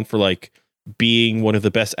super known for like being one of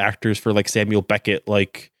the best actors for like Samuel Beckett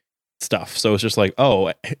like stuff. So it's just like,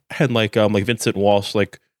 oh, and like Vincent Walsh,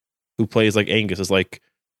 like who plays like Angus, is like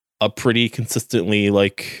a pretty consistently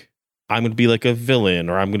like, I'm gonna be like a villain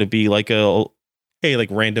or I'm gonna be like a like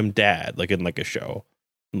random dad like in like a show.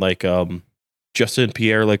 Like Justin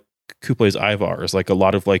Pierre, like who plays Ivar, is like a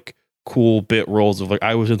lot of like cool bit roles of like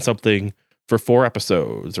I was in something for 4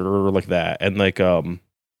 episodes or like that. And like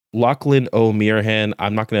Lachlan O'Mearahan,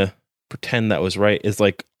 I'm not gonna pretend that was right, is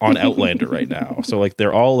like on Outlander right now. So like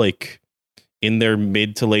they're all like in their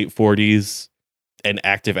mid to late 40s and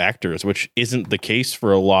active actors, which isn't the case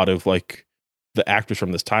for a lot of like the actors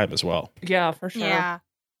from this time as well. Yeah, for sure. yeah.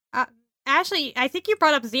 Ashley, I think you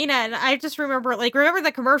brought up Xena, and I just remember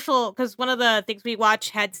the commercial, because one of the things we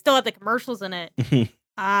watched still had the commercials in it.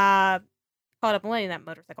 Caught up only in that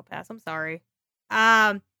motorcycle pass. I'm sorry.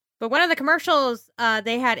 But one of the commercials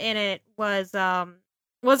they had in it was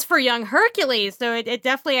for Young Hercules, so it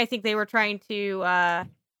definitely, I think they were trying to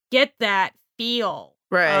get that feel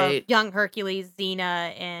Right. of Young Hercules,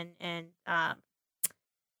 Xena,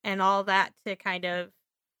 and all that to kind of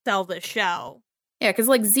sell the show. Yeah, because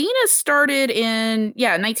like Xena started in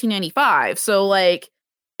 1995, so like,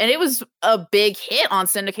 and it was a big hit on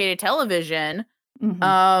syndicated television.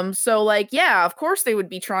 Mhm. So like, yeah, of course they would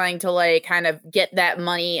be trying to like kind of get that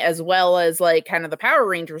money as well as like kind of the Power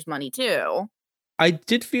Rangers money too. I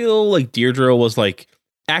did feel like Deirdre was like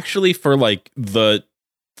actually for like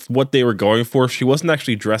what they were going for, she wasn't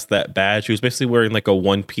actually dressed that bad. She was basically wearing like a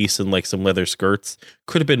one piece and like some leather skirts.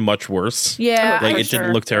 Could have been much worse. Yeah, Like for it didn't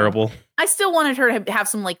sure. look terrible. I still wanted her to have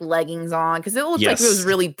some like leggings on because it looked like it Yes. was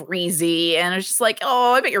really breezy, and it's just like,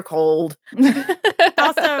 oh, I bet you're cold.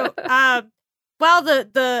 Also, well,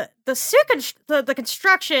 the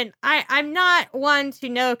construction, I'm not one to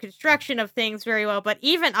know construction of things very well, but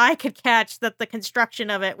even I could catch that the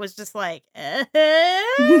construction of it was just like kind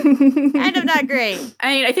of not great.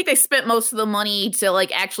 I mean, I think they spent most of the money to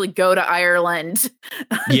like actually go to Ireland.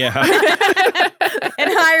 Yeah.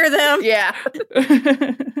 And hire them. Yeah.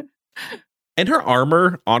 And her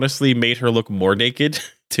armor honestly made her look more naked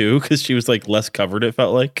too, because she was like less covered, it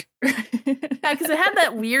felt like. Yeah, because it had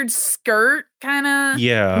that weird skirt kind of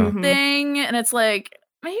Yeah. Mhm. thing, and it's like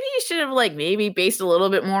maybe you should have like maybe based a little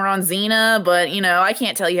bit more on Xena, but I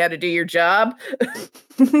can't tell you how to do your job.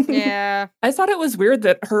 Yeah. I thought it was weird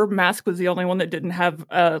that her mask was the only one that didn't have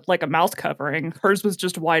like a mouth covering. Hers was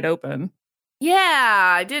just wide open.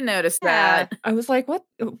 Yeah, I did notice Yeah. that. I was like, what?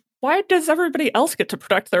 Why does everybody else get to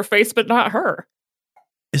protect their face but not her?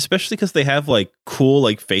 Especially because they have like cool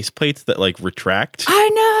like face plates that like retract. I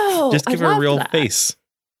know. Just give her a loved real that. face.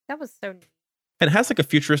 That was so neat. And it has like a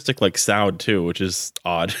futuristic like sound too, which is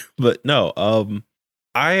odd. But no,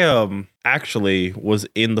 I actually was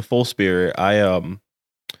in the full spirit. I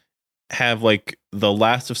have like the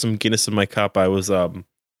last of some Guinness in my cup.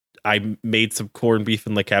 I made some corned beef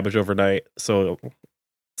and like cabbage overnight. So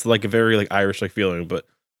it's like a very like Irish like feeling, but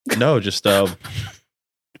no, just I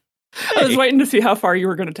was waiting to see how far you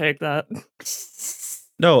were going to take that.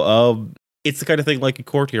 no, it's the kind of thing like a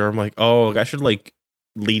courtier. I'm like, oh, I should like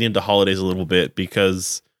lean into holidays a little bit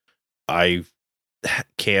because I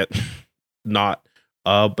can't not.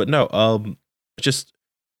 But no, just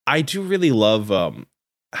I do really love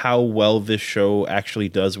how well this show actually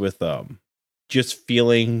does with just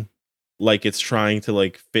feeling like it's trying to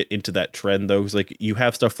like fit into that trend though. 'Cause, like you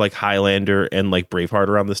have stuff like Highlander and like Braveheart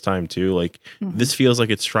around this time too. Like Mhm. this feels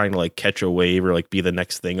like it's trying to like catch a wave or like be the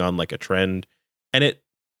next thing on like a trend, and it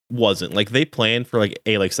wasn't. Like they planned for like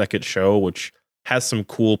a like second show which has some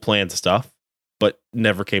cool planned stuff but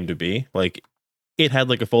never came to be. Like it had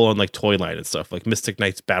like a full on like toy line and stuff like Mystic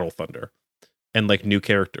Knights Battle Thunder and like new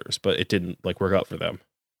characters, but it didn't like work out for them.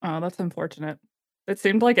 Oh, that's unfortunate. It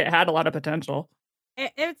seemed like it had a lot of potential.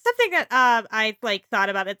 It's something that I like thought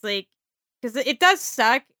about. It's like because it does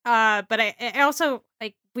suck, but I also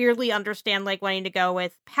like weirdly understand like wanting to go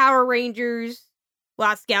with Power Rangers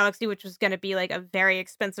Lost Galaxy, which was going to be like a very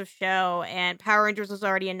expensive show, and Power Rangers was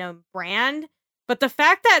already a known brand. But the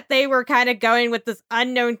fact that they were kind of going with this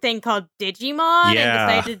unknown thing called Digimon Yeah.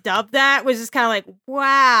 and decided to dub that was just kind of like,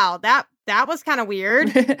 wow, that was kind of weird.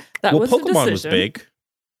 That well, was a Pokemon was decision. big,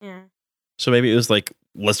 Yeah. so maybe it was like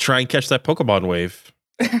let's try and catch that Pokemon wave.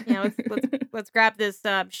 Let's grab this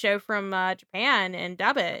show from Japan and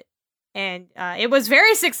dub it. And it was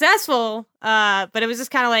very successful, but it was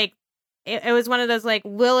just kind of like it was one of those like,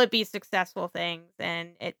 will it be successful things? And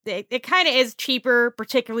it kind of is cheaper,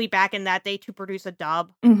 particularly back in that day, to produce a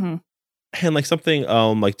dub. Mhm. And like something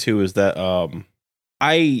like too is that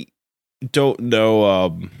I don't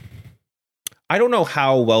know I don't know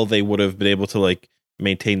how well they would have been able to like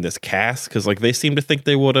maintain this cast, because like they seem to think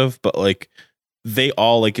they would have, but like they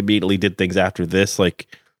all like immediately did things after this. Like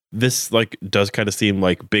this like does kind of seem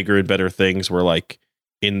like bigger and better things were like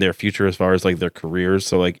in their future as far as like their careers.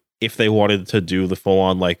 So like if they wanted to do the full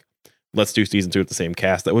on like let's do season 2 with the same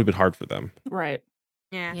cast, that would have been hard for them. Right.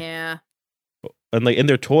 Yeah. Yeah. And like in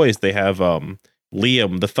their toys they have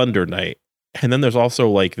Liam the Thunder Knight, and then there's also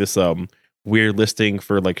like this weird listing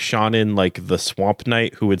for like Shannon, like the Swamp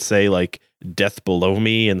Knight, who would say like death below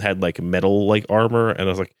me and had like metal like armor, and I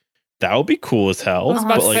was like, that would be cool as hell. I was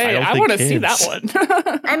about But, to like, say, don't I think want to see that kids-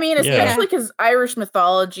 one. I mean, Yeah. especially because Irish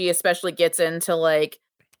mythology especially gets into like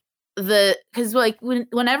because like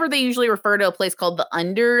whenever they usually refer to a place called the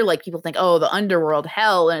Under, like people think, oh, the underworld,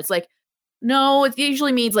 hell, and it's like, no, it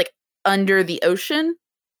usually means like under the ocean.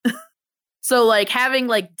 So like having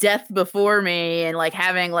like death before me and like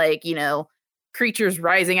having like creatures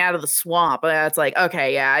rising out of the swamp, it's like,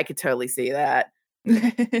 okay, yeah, I could totally see that.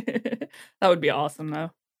 That would be awesome,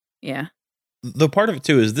 though. Yeah. The part of it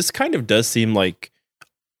too is this kind of does seem like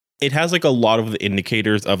it has like a lot of the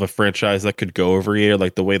indicators of a franchise that could go over here,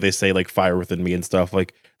 like the way they say like Fire Within Me and stuff.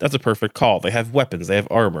 Like that's a perfect call. They have weapons, they have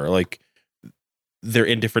armor, like they're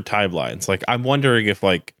in different timelines. Like I'm wondering if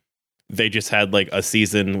like they just had like a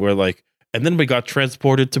season where like, and then we got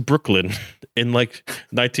transported to Brooklyn in like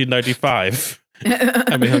 1995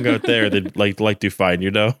 and we hung out there. They'd like do fine,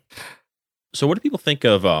 So what do people think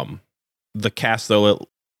of the cast though,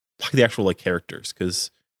 like the actual like characters?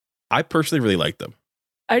 Because I personally really like them.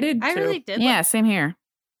 I did, too. I really did. Yeah, same here.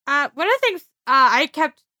 One of the things I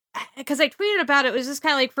kept, because I tweeted about it, was just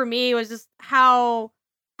kind of like, for me, was just how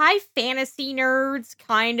high fantasy nerds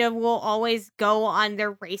kind of will always go on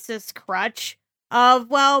their racist crutch of,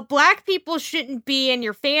 well, black people shouldn't be in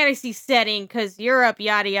your fantasy setting because Europe,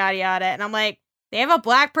 yada, yada, yada. And I'm like, they have a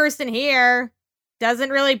black person here. Doesn't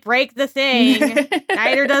really break the thing.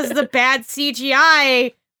 Neither does the bad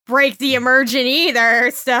CGI break the immersion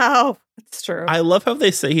either. So It's true. I love how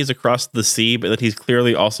they say he's across the sea, but that he's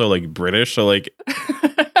clearly also like British. So like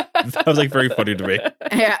That was like very funny to me.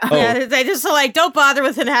 Yeah. Oh. Yeah, they just like don't bother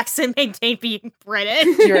with an accent, maintain being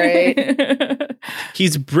British. Right.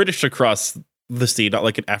 He's British across the sea, not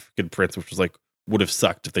like an African prince, which was like would have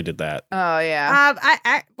sucked if they did that. Oh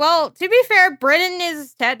yeah. Well, to be fair, Britain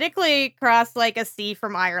is technically across like a sea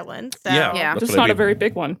from Ireland. So Yeah. Yeah. That's Just what I not a mean. very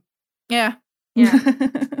big one. Yeah. yeah.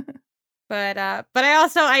 But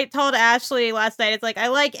I told Ashley last night, it's like I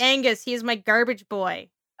like Angus, he's my garbage boy.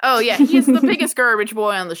 Oh yeah, he's the biggest garbage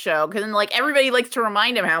boy on the show because like everybody likes to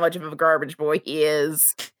remind him how much of a garbage boy he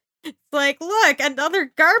is. It's like, look,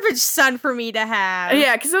 another garbage son for me to have.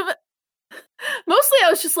 Yeah, because mostly I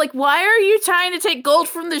was just like, why are you trying to take gold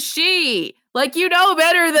from the she? Like you know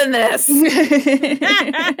better than this.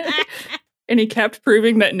 And he kept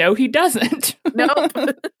proving that no, he doesn't. Nope.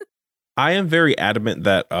 I am very adamant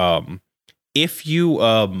that if you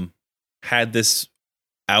had this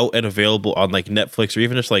out and available on like Netflix, or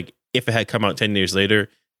even just like if it had come out 10 years later,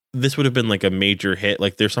 this would have been like a major hit.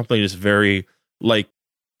 Like there's something just very like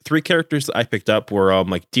 3 characters that I picked up were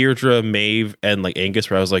like Deirdre, Maeve, and like Angus,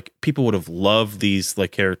 where I was like, people would have loved these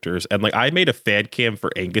like characters. And like I made a fan cam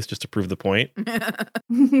for Angus just to prove the point.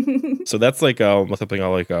 So that's like something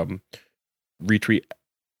I'll like retweet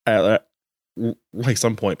at like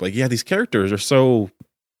some point. But like, yeah, these characters are so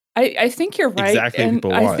I think you're right. Exactly what and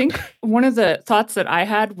people I want. think one of the thoughts that I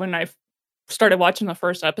had when I started watching the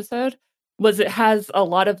first episode was it has a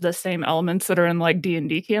lot of the same elements that are in like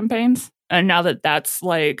D&D campaigns. And now that that's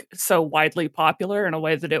like so widely popular in a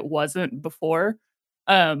way that it wasn't before,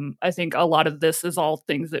 I think a lot of this is all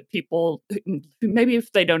things that people who maybe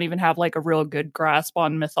if they don't even have like a real good grasp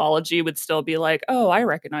on mythology would still be like, oh, I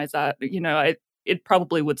recognize that. You know, it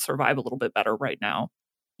probably would survive a little bit better right now.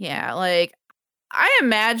 Yeah, like I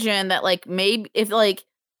imagine that like maybe if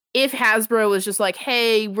Hasbro was just like,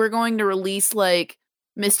 hey, we're going to release like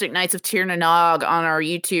Mystic Knights of Tir na Nog on our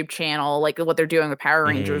YouTube channel, like what they're doing with Power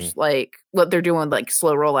Rangers, like what they're doing like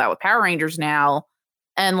slow rollout with Power Rangers now.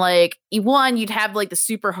 And like you'd have like the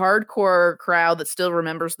super hardcore crowd that still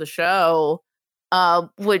remembers the show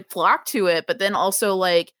would flock to it, but then also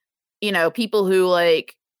like, you know, people who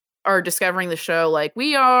like are discovering the show like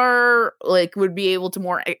we are, like would be able to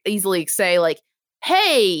more easily say like,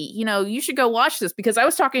 hey, you know, you should go watch this. Because I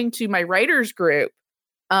was talking to my writers group,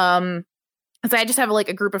 because I just have like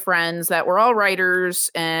a group of friends that we're all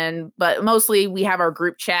writers, but mostly we have our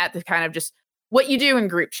group chat to kind of just what you do in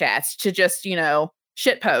group chats to just, you know,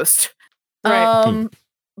 shit post. Right.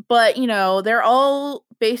 But you know, they're all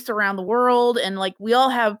based around the world, and like we all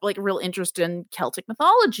have like a real interest in Celtic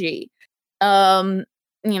mythology.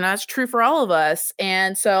 You know, that's true for all of us.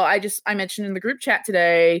 And so I mentioned in the group chat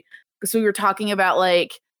today, because we were talking about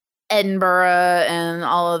like Edinburgh and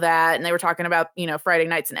all of that, and they were talking about, you know, Friday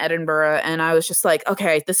nights in Edinburgh, and I was just like,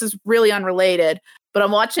 okay, this is really unrelated, but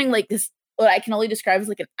I'm watching like this, what I can only describe as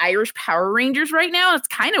like an Irish Power Rangers right now. It's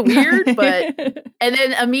kind of weird, but and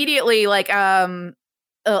then immediately like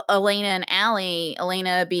Elena and Allie,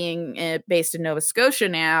 Elena being based in Nova Scotia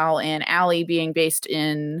now, and Allie being based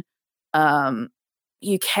in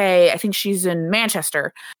UK, I think she's in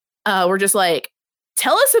Manchester. We're just like,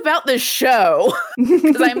 tell us about this show,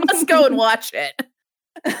 because I must go and watch it.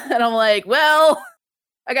 And I'm like, well,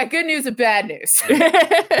 I got good news and bad news.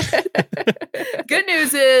 Good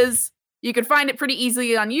news is you can find it pretty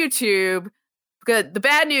easily on YouTube. Because the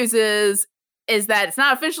bad news is that it's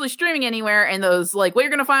not officially streaming anywhere, and those like what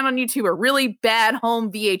you're gonna find on YouTube are really bad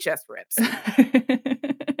home VHS rips.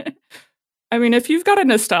 I mean, if you've got a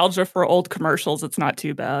nostalgia for old commercials, it's not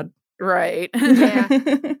too bad. Right.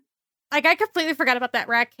 Yeah. Like I completely forgot about that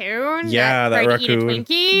raccoon. Yeah, that tried to eat a raccoon.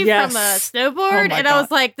 Twinkie Yes. from a Oh snowboard, my and I God.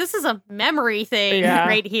 was like, "This is a memory thing Yeah.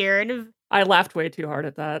 right here." And I laughed way too hard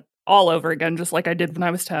at that all over again, just like I did when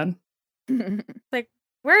I was 10.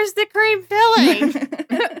 where's the cream filling?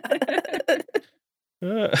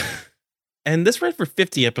 And this ran for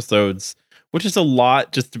 50 episodes, which is a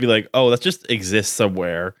lot just to be like, oh, that just exists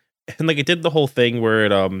somewhere. And like it did the whole thing where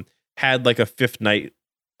it had like a 5th night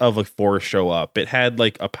of like 4 show up. It had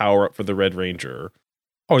like a power up for the Red Ranger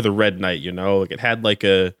or the Red Knight, you know, like it had like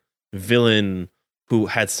a villain who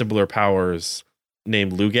had similar powers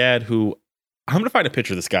named Lugad, who I'm gonna find a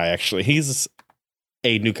picture of this guy actually. He's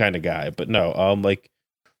a new kind of guy, but no, like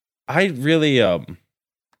I really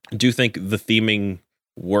do think the theming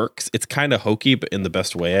works. It's kind of hokey, but in the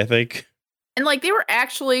best way, I think. And like they were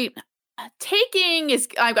actually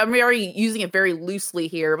I'm very using it very loosely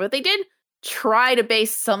here, but they did try to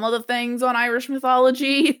base some of the things on Irish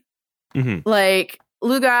mythology. Mhm. Like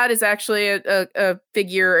Lugad is actually a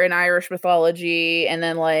figure in Irish mythology, and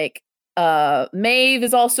then like Maeve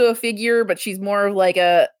is also a figure, but she's more of like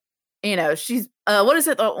a you know, she's what is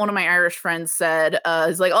it that one of my Irish friends said?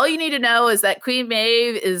 Is like, all you need to know is that Queen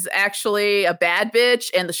Maeve is actually a bad bitch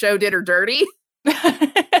and the show did her dirty. She's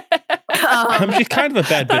kind of a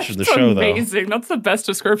bad bitch in the That's show, amazing. That's the best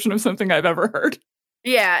description of something I've ever heard.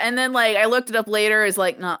 Yeah, and then like I looked it up later. Is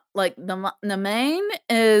like not like the main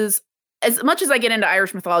is, as much as I get into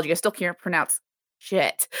Irish mythology, I still can't pronounce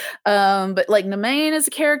shit. But like Nemain as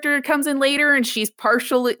a character comes in later, and she's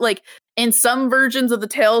partially like in some versions of the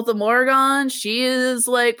Tale of the Morrigan, she is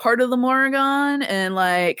like part of the Morrigan, and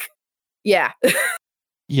like yeah,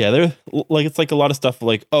 Yeah, they're like, it's like a lot of stuff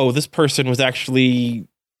like, oh, this person was actually,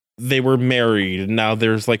 they were married and now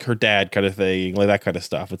there's like her dad kind of thing, like that kind of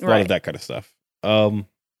stuff. It's a lot Right. of that kind of stuff. And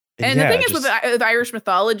yeah, the thing is just- with Irish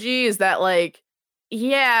mythology is that like,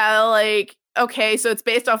 yeah, like, okay, so it's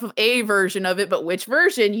based off of a version of it, but which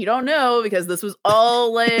version you don't know, because this was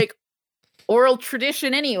all like oral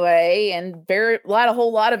tradition anyway, and a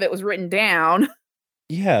whole lot of it was written down.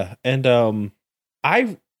 yeah, and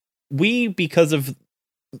we because of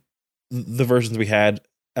the versions we had,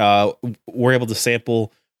 were able to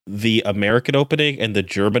sample the American opening and the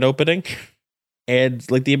German opening. And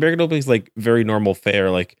like the American opening is like very normal fare,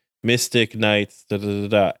 like Mystic Knights, da da da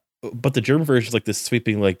da. But the German version is like this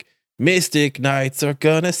sweeping, like Mystic Knights are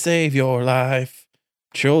gonna save your life.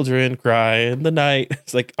 Children cry in the night.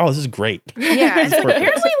 It's like, oh, this is great. Yeah, and so Perfect.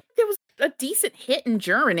 apparently it was a decent hit in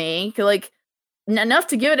Germany, like enough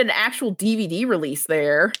to give it an actual DVD release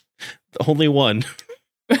there. Only one.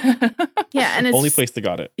 Yeah, and it's Only place that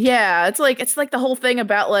got it. Yeah, it's like the whole thing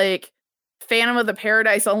about like Phantom of the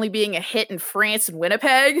Paradise only being a hit in France and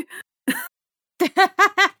Winnipeg.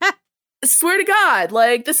 Swear to God,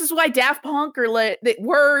 like this is why Daft Punk are like they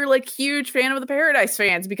were like huge Phantom of the Paradise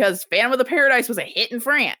fans, because Phantom of the Paradise was a hit in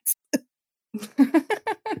France.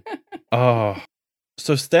 Oh,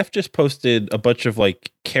 so Steph just posted a bunch of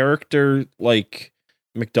like character like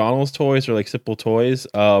McDonald's toys or like simple toys.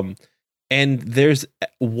 And there's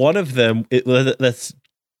one of them that's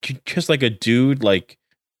just like a dude like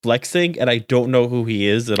flexing, and I don't know who he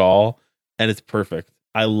is at all, and it's perfect.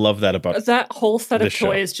 I love that about That whole set of this show.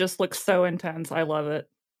 toys just looks so intense. I love it.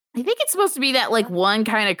 I think it's supposed to be that like one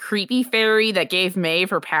kind of creepy fairy that gave Maeve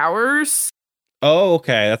her powers. Oh,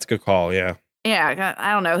 okay, that's a good call. Yeah, Yeah,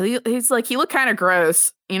 I don't know. He's like he looked kind of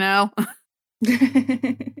gross, you know.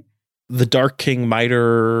 the Dark King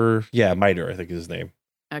Miter. Yeah, Miter, I think is his name.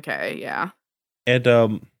 Okay, yeah. And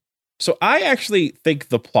so I actually think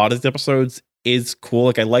the plot of the episodes is cool.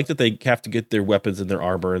 Like I like that they have to get their weapons and their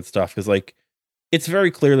armor and stuff, because like it's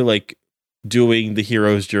very clearly like doing the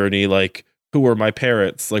hero's journey, like who are my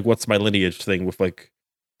parents, like what's my lineage thing with like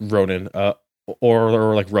Ronan,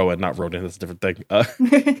 or like Rowan, not Ronan, that's a different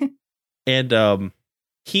thing. And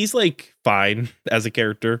he's like fine as a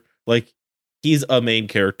character. Like he's a main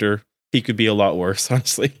character. He could be a lot worse,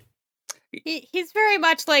 honestly. He's very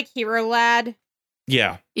much like Hero Lad.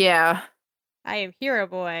 Yeah. Yeah. I am Hero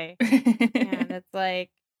Boy. And it's like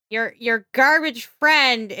your garbage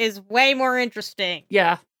friend is way more interesting.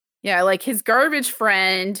 Yeah. Yeah, like his garbage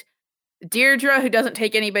friend, Deirdre, who doesn't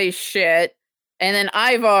take anybody's shit, and then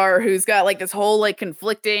Ivar, who's got like this whole like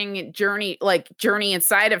conflicting journey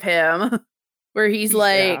inside of him, where he's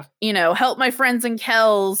like, Yeah. you know, help my friends in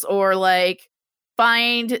Kells, or like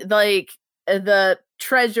find like the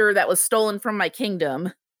treasure that was stolen from my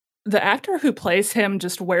kingdom. The actor who plays him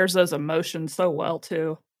just wears those emotions so well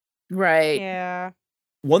too. Right. Yeah.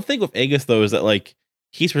 One thing with Angus though is that like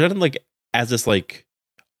he's presented like as this like,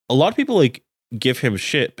 a lot of people like give him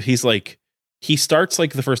shit, but he's like, he starts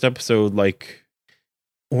like the first episode like,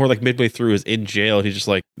 or like midway through is in jail, and he's just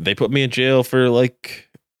like, they put me in jail for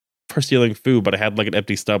stealing food, but I had like an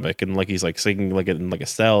empty stomach, and like he's like singing like in like a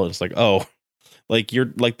cell, and it's like, oh, like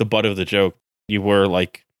you're like the butt of the joke. You were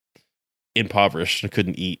like impoverished and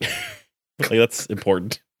couldn't eat. Like that's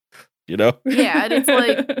important, you know? Yeah, and it's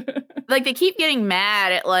like they keep getting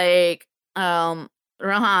mad at like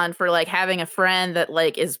Rohan for like having a friend that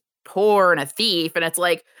like is poor and a thief, and it's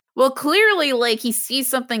like, well, clearly like he sees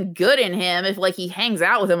something good in him if like he hangs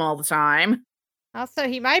out with him all the time. Also,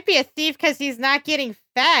 he might be a thief because he's not getting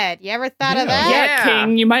fed. You ever thought of Yeah. that? Yeah, Yeah.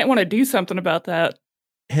 King, you might want to do something about that.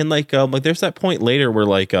 And like there's that point later where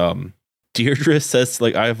like Deirdre says to,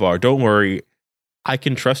 like, Ivar, don't worry, I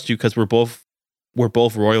can trust you because we're both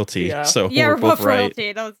royalty. Yeah. So Yeah, we're both right.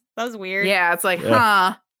 royalty. That was weird. Yeah, it's like, Yeah.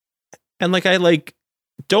 huh. And like I like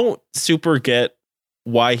don't super get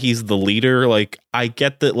why he's the leader. Like I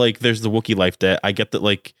get that like there's the Wookiee life debt. I get that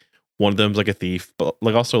like one of them's like a thief, but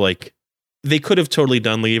like also like they could have totally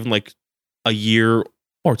done like even like a year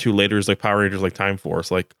or two later is like Power Rangers like Time Force.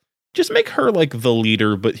 Like just make her like the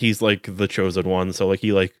leader, but he's like the chosen one. So like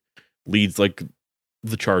he like leads like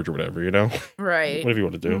the charge or whatever, you know? Right. Whatever you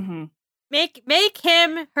want to do. Mhm. Make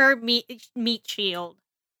him her meat shield.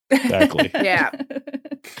 Exactly. Yeah.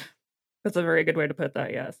 That's a very good way to put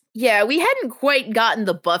that, yes. Yeah, we hadn't quite gotten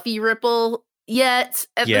the Buffy ripple yet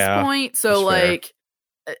at Yeah, this point. So, that's fair. like,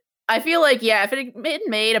 I feel like, yeah, if it had been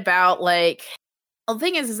made about, like, the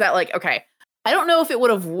thing is that, like, okay, I don't know if it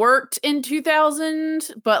would have worked in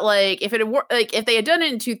 2000, but, like, if it had like, if they had done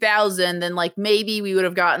it in 2000, then, like, maybe we would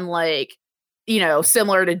have gotten, like, you know,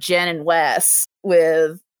 similar to Jen and Wes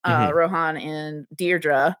with Mhm. Rohan and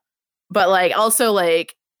Deirdre. But, like, also,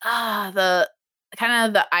 like, the kind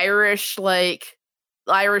of the Irish, like,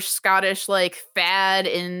 Scottish, like, fad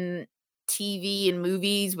in TV and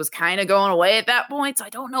movies was kind of going away at that point. So I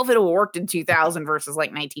don't know if it would have worked in 2000 versus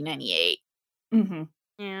like 1998. Mm-hmm.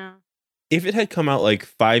 Yeah. If it had come out like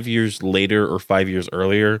 5 years later or 5 years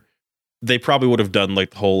earlier, they probably would have done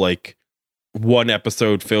like the whole like one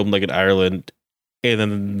episode filmed like in Ireland, and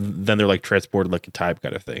then they're like transported like a time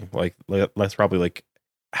kind of thing. Like that's probably like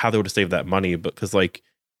how they would have saved that money. But because like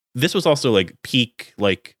this was also like peak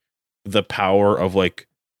like the power of like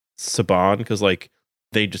Saban, because like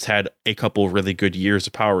they just had a couple really good years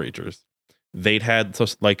of Power Rangers. They'd had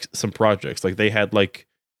like some projects, like they had like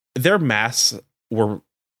their masks were,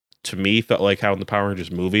 to me, felt like how in the Power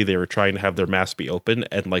Rangers movie they were trying to have their masks be open,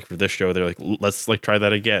 and like for this show they're like, let's like try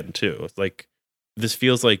that again too. It's like this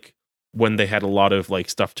feels like when they had a lot of like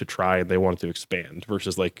stuff to try and they wanted to expand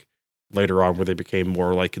versus like later on where they became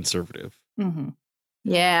more like conservative. Mm-hmm.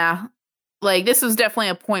 Yeah. Like this was definitely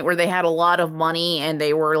a point where they had a lot of money and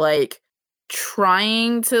they were like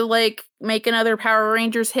trying to like make another Power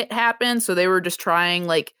Rangers hit happen. So they were just trying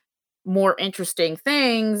like more interesting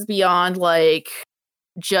things beyond like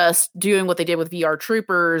just doing what they did with VR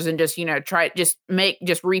Troopers and just, you know, just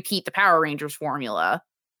repeat the Power Rangers formula.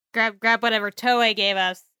 Grab whatever Toei gave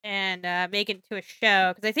us and make it into a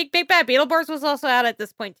show. Because I think Big Bad Beetleborgs was also out at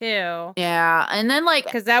this point too. Yeah. And then like,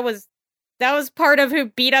 Because that was part of who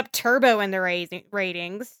beat up Turbo in the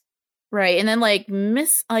ratings. right. And then like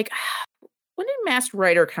when did Masked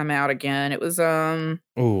Rider come out again? It was Oh,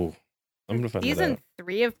 I'm gonna find that Season out.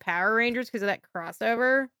 3 of Power Rangers because of that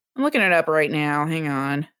crossover. I'm looking it up right now. Hang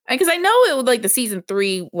on. Because I know it was like the season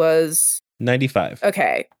 3 was 95.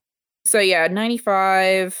 okay. So yeah,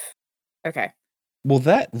 95. Okay. Well,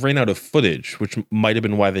 that ran out of footage, which might have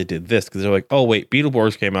been why they did this, because they're like, oh wait,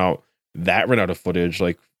 Beetleborgs came out, that ran out of footage,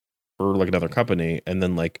 like for like another company, and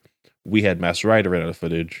then like we had Master Rider ran out of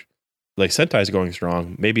footage. Like Sentai's going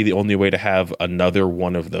strong. Maybe the only way to have another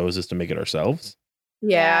one of those is to make it ourselves.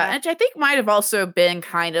 Yeah, which I think might have also been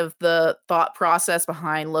kind of the thought process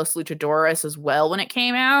behind Los Luchadores as well when it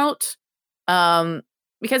came out.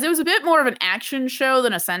 Because it was a bit more of an action show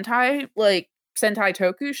than a Sentai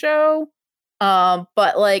Toku show.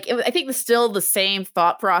 But like I think still the same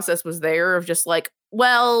thought process was there of just like,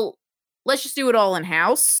 well, let's just do it all in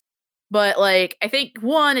house. But like I think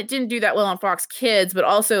one, it didn't do that well on Fox Kids, but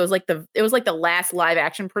also it was like the last live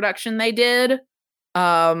action production they did.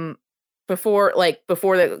 Before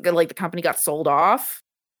the company got sold off.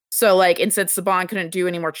 So like, and since Saban couldn't do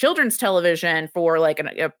any more children's television for like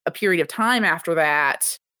a period of time after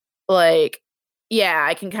that, like, yeah,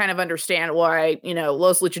 I can kind of understand why, you know,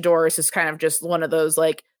 Los Luchadores is kind of just one of those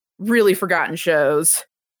like really forgotten shows.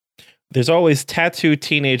 There's always tattooed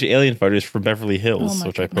teenage alien fighters from Beverly Hills, Oh my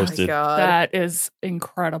which I goodness. posted. God. That is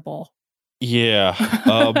incredible. Yeah.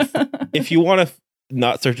 If you want to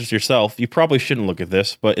not search this yourself, you probably shouldn't look at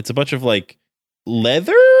this, but it's a bunch of like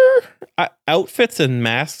leather outfits and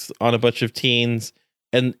masks on a bunch of teens,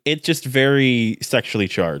 and it's just very sexually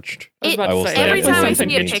charged. I was about I will to say say, Every that time I was see a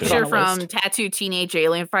something to picture put on a from list. tattooed teenage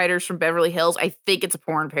alien fighters from Beverly Hills, I think it's a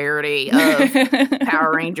porn parody of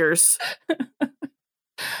Power Rangers.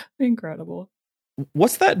 Incredible.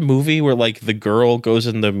 What's that movie where like the girl goes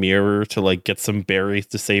in the mirror to like get some berries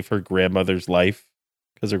to save her grandmother's life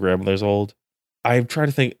because her grandmother's old? I'm trying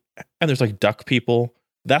to think, and there's like duck people.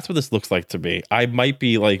 That's what this looks like to me. I might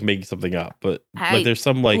be like making something up, but Hey. like there's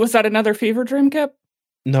some like Was that another fever dream, Kip?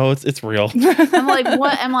 no, it's real. I'm like,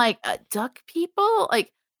 what? I'm like, duck people?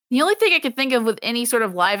 Like, the only thing I could think of with any sort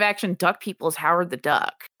of live action duck people is Howard the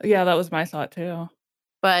Duck. Yeah, that was my thought too.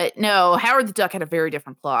 But no, Howard the Duck had a very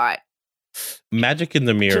different plot. Magic in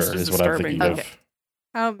the Mirror Just as is what I'm disturbing. thinking Okay. of.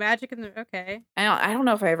 Oh, Magic in the okay. I don't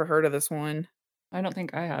know if I ever heard of this one. I don't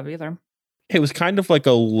think I have either. It was kind of like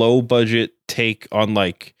a low budget take on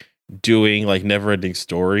like doing like Never Ending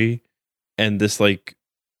Story, and this like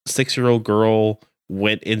 6-year-old girl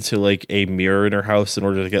went into like a mirror in her house in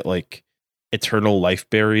order to get like eternal life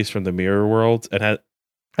berries from the mirror world,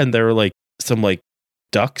 and there were like some like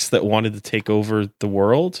ducks that wanted to take over the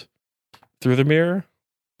world, Through the mirror?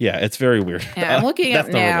 Yeah, it's very weird. Yeah, I'm looking up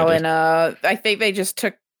That's not now, related. and I think they just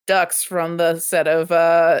took ducks from the set of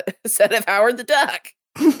Howard the Duck.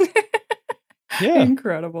 Yeah.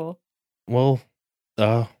 Incredible. Well,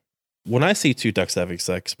 when I see two ducks having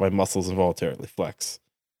sex, my muscles involuntarily flex,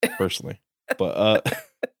 personally. But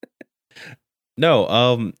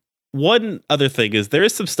no, one other thing is there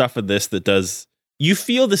is some stuff in this that does you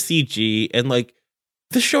feel the CG, and like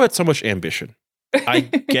this show had so much ambition. I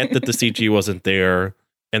get that the CG wasn't there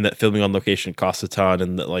and that filming on location cost a ton,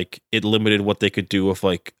 and that like it limited what they could do with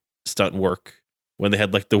like stunt work when they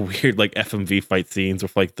had like the weird like FMV fight scenes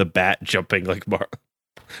with like the bat jumping like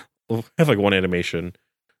have like one animation.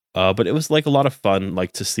 But it was like a lot of fun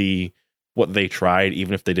like to see what they tried,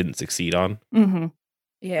 even if they didn't succeed on. Mm-hmm. I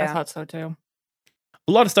Yeah. thought so too.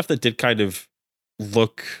 A lot of stuff that did kind of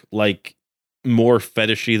look like more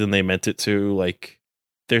fetishy than they meant it to. Like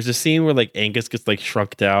there's a scene where like Angus gets like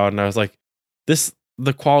shrunk down, and I was like,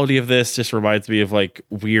 the quality of this just reminds me of like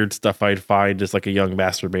weird stuff I'd find as like a young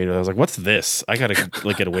masturbator. I was like, what's this? I gotta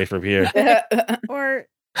like get away from here. Or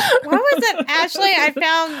what was it, Ashley? I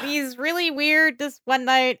found these really weird. This one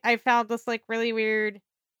night, I found this like really weird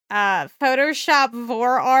Photoshop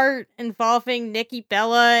vor art involving Nikki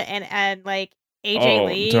Bella and like AJ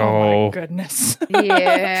Lee. no. Oh my goodness.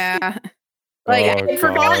 Yeah. Like Oh, I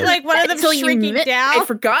forgot God. Like one of them until you shrinking down. I'd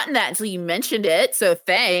forgotten that until you mentioned it. So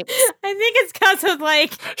thanks. I think it's because of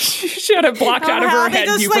like She had it blocked out of how her they head.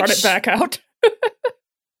 just, You like, brought it back out.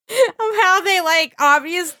 of how they like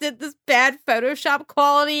obvious did this bad Photoshop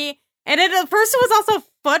quality, and then the person was also a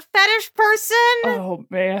foot fetish person. Oh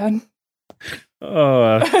man.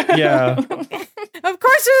 Yeah. Of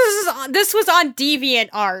course, this was on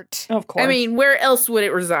DeviantArt. Of course. I mean, where else would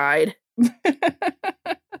it reside?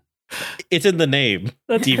 It's in the name.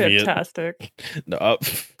 that's Deviant. fantastic. No,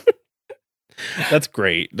 that's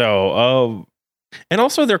great. No, and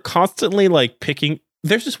also they're constantly like picking.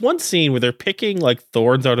 There's this one scene where they're picking like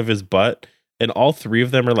thorns out of his butt, and all three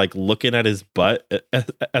of them are like looking at his butt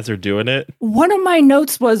as they're doing it. One of my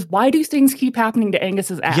notes was, why do things keep happening to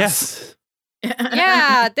Angus's ass? Yes.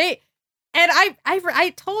 Yeah,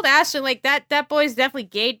 I told Ashton like that boy's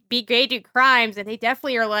definitely gay do crimes, and they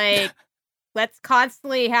definitely are like, let's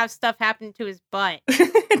constantly have stuff happen to his butt.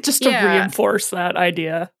 Just to Yeah. reinforce that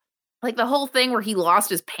idea. Like the whole thing where he lost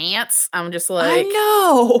his pants. I'm just like, I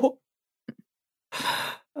know.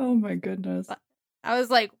 Oh my goodness. I was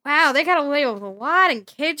like, wow, they got away with a lot in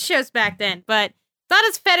kids shows back then, but it's not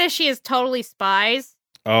as fetishy as Totally Spies.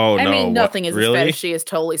 Oh I no! mean, nothing is really? as fetishy as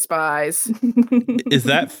Totally Spies. Is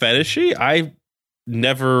that fetishy? I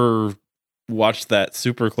never watched that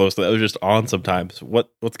super closely. That was just on sometimes.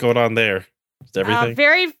 What's going on there? Is everything?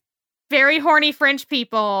 Very, very horny French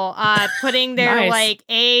people putting their Nice. like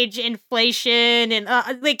age, inflation,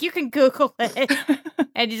 and like you can Google it,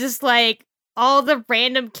 and you just like all the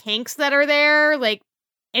random kinks that are there. Like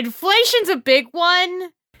inflation's a big one.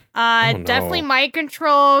 Oh, no. Definitely mind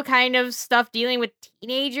control kind of stuff dealing with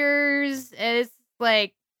teenagers. It's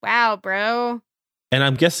like, wow, bro. And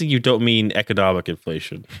I'm guessing you don't mean economic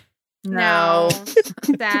inflation. No.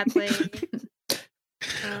 Sadly.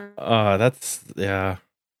 That's yeah.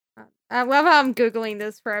 I love how I'm Googling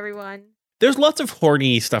this for everyone. There's lots of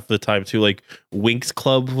horny stuff at the time too. Like Winx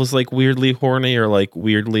Club was like weirdly horny, or like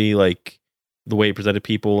weirdly like the way it presented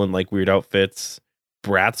people in like weird outfits.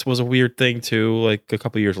 Bratz was a weird thing too. Like a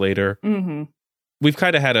couple years later, Mm-hmm. we've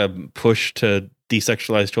kind of had a push to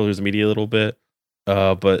desexualize children's media a little bit.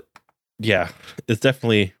 But yeah, it's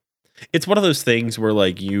one of those things where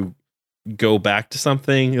like you go back to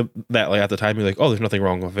something that like at the time you're like, oh, there's nothing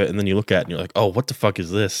wrong with it, and then you look at it and you're like, oh, what the fuck is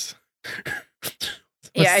this?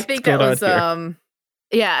 Yeah, I What's think that going was on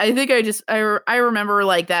here? yeah, I think I remember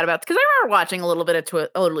like that about, because I remember watching a little bit of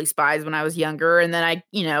Totally Spies when I was younger, and then I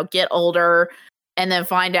get older and then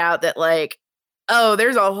find out that like, oh,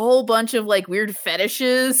 there's a whole bunch of like weird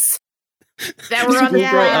fetishes that were on the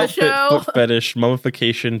Schoolgirl outfit, show. foot fetish,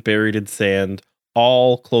 mummification, buried in sand,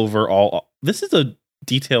 all clover, all. This is a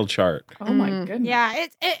detailed chart. Oh my Mm. goodness. Yeah,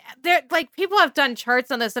 there like people have done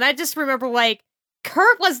charts on this, and I just remember like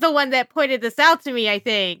Kurt was the one that pointed this out to me, I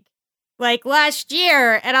think, like last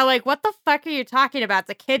year, and I'm like, what the fuck are you talking about?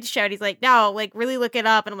 It's a kid's show. And he's like, no, like really look it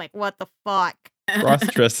up, and I'm like, what the fuck?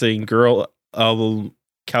 Cross-dressing, girl,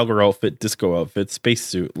 cowgirl outfit, disco outfit,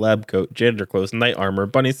 spacesuit, lab coat, janitor clothes, knight armor,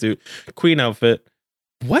 bunny suit, queen outfit.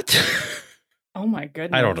 What? Oh my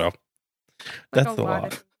goodness. I don't know. Like That's a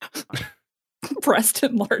lot. Breast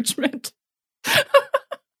enlargement.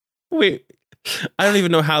 Wait, I don't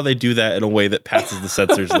even know how they do that in a way that passes the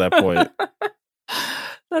censors at that point.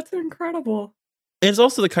 That's incredible. And it's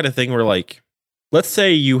also the kind of thing where, like, let's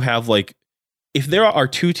say you have like if there are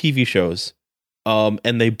two TV shows,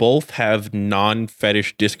 and they both have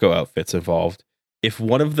non-fetish disco outfits involved, if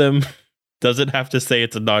one of them doesn't have to say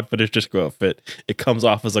it's a non-fetish disco outfit, it comes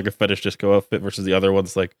off as like a fetish disco outfit versus the other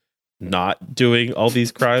one's like not doing all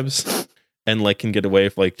these crimes and like can get away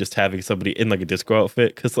with like just having somebody in like a disco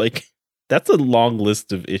outfit, because like that's a long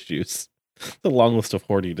list of issues. The long list of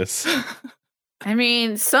horniness. I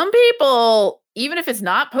mean, some people, even if it's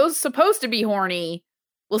not supposed to be horny,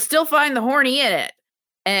 will still find the horny in it.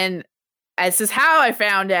 And this is how I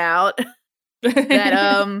found out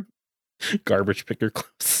that Garbage picker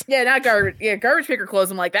clothes. yeah, not garbage. Yeah, garbage picker clothes.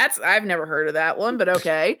 I'm like, I've never heard of that one, but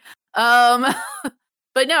okay.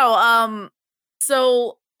 But no.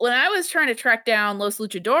 So when I was trying to track down Los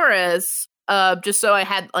Luchadores, just so I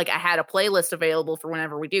had a playlist available for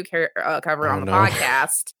whenever we do cover on the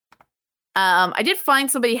podcast. I did find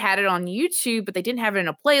somebody had it on YouTube, but they didn't have it in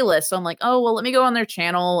a playlist. So I'm like, oh well, let me go on their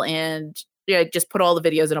channel and just put all the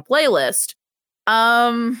videos in a playlist.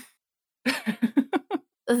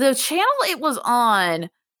 The channel it was on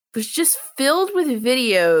was just filled with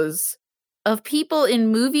videos of people in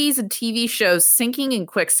movies and TV shows sinking in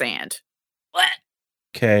quicksand. What?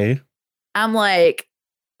 Okay. I'm like,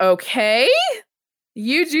 okay,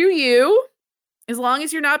 you do you. As long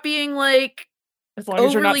as you're not being like, As long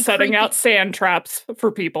as you're not overly setting creepy. out sand traps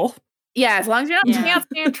for people. Yeah, as long as you're not taking Yeah. out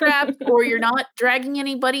sand traps or you're not dragging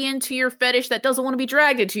anybody into your fetish that doesn't want to be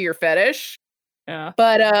dragged into your fetish. Yeah.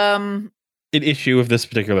 But An issue of this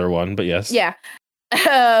particular one, but yes. yeah.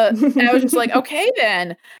 And I was just like, okay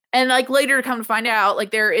then. And like later to come to find out,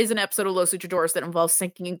 like there is an episode of Los Luchadores that involves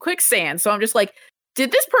sinking in quicksand. So I'm just like,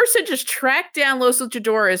 did this person just track down Los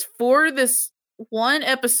Luchadores for this one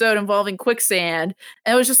episode involving quicksand?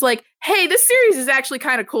 And it was just like, hey, this series is actually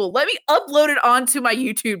kind of cool. Let me upload it onto my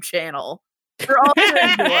YouTube channel for all to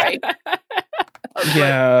enjoy. I was like,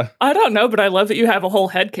 Yeah. I don't know, but I love that you have a whole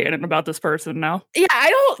headcanon about this person now. yeah, I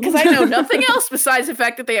don't, because I know nothing else besides the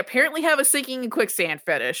fact that they apparently have a sinking in quicksand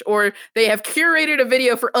fetish, or they have curated a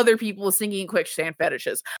video for other people with sinking in quicksand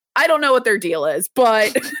fetishes. I don't know what their deal is,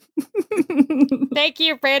 but Thank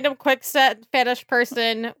you, random quickset fetish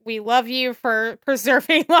person. We love you for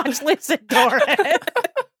preserving Los Luchadores.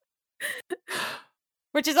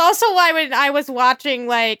 Which is also why when I was watching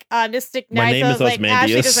like Mystic My Knights, name I is was like,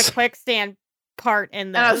 Ashley does Osmandius. a quickstand part in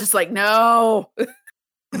and I was this. just like, no.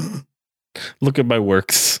 Look at my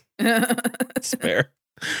works. Spare.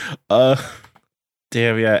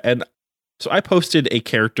 Damn, yeah. And so I posted a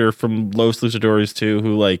character from Los Luchadores too,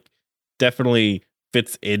 who like definitely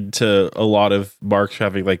fits into a lot of marks,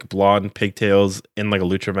 having like blonde pigtails and like a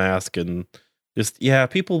lucha mask, and just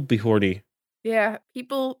people be horny. Yeah,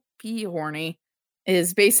 people be horny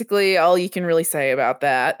is basically all you can really say about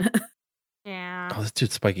that. Yeah. Oh, this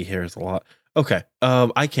dude's spiky hair is a lot. Okay.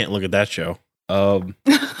 I can't look at that show.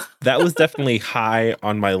 That was definitely high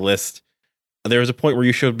on my list. There was a point where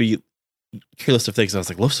you showed me your list of things, and I was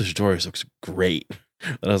like, Los Luchadores looks great.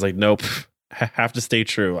 And I was like, nope, have to stay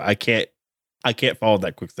true. I can't follow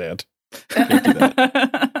that quicksand. Can't do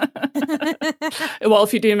that. Well,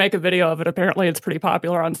 if you do make a video of it, apparently it's pretty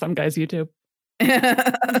popular on some guy's YouTube.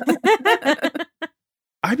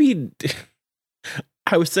 I mean,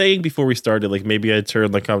 I was saying before we started, like maybe I'd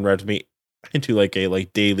turn like Kamen Rider Me into like a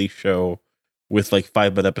like daily show with like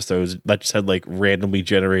 5-minute episodes that just had like randomly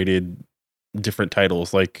generated different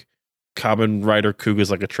titles, like Kamen Rider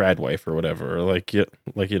Kuga's like a trad wife or whatever, or like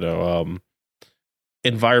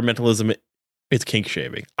environmentalism. It's kink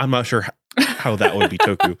shaming. I'm not sure how that would be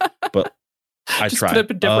Toku, but I Just tried. put up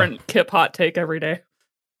a different Kip hot take every day.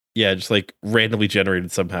 Yeah, just like randomly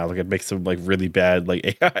generated somehow. Like it makes some like really bad like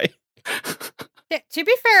AI. To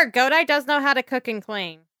be fair, Godai does know how to cook and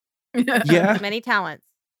clean. Yeah. Many talents.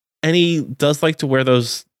 And he does like to wear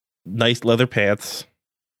those nice leather pants,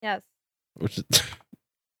 Yes. which is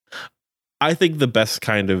I think the best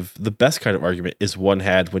kind of argument is one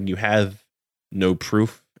had when you have no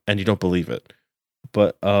proof and you don't believe it.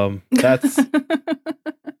 But that's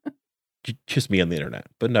just me on the internet.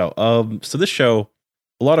 But no, so this show,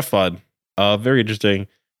 a lot of fun, very interesting.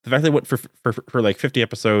 The fact they went for like 50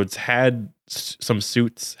 episodes, had some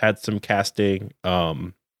suits, had some casting,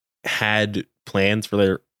 had plans for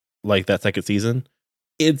their like that second season.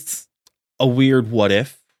 It's a weird what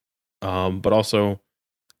if, but also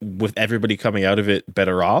with everybody coming out of it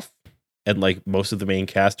better off, and like most of the main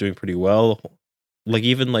cast doing pretty well. Like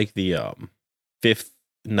even like the fifth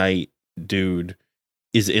night dude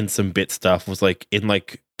is in some bit stuff, was like in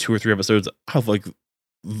like 2 or 3 episodes of like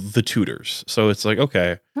the Tutors. So it's like,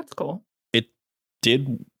 okay, That's cool. it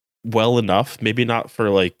did well enough. Maybe not for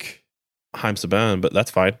like Haim Saban, but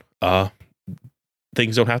that's fine.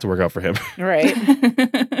 things don't have to work out for him. Right.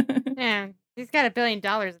 Yeah, he's got $1 billion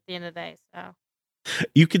at the end of the day. So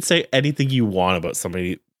You can say anything you want about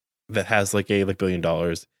somebody that has like $1 billion,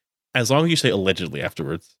 as long as you say allegedly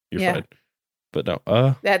afterwards, you're Yeah. fine. But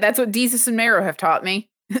no, That's what Jesus and Mero have taught me.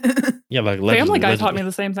 yeah, like Family Guy taught allegedly. me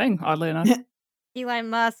the same thing, oddly enough. Elon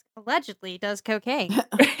Musk allegedly does cocaine.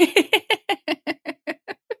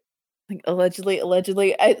 Like allegedly. What is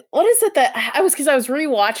it that I was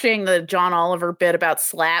rewatching the John Oliver bit about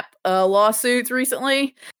slap lawsuits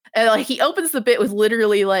recently, and like he opens the bit with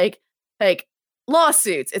literally like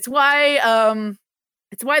lawsuits. It's why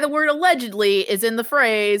the word allegedly is in the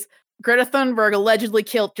phrase Greta Thunberg allegedly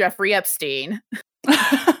killed Jeffrey Epstein.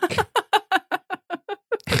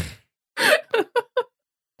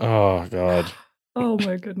 Oh god. Oh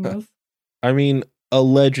my goodness. I mean,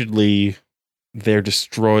 allegedly, they're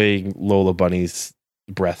destroying Lola Bunny's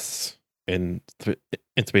breasts in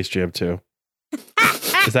Space Jam 2.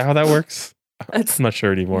 Is that how that works? I'm not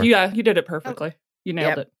sure anymore. Yeah, you did it perfectly. You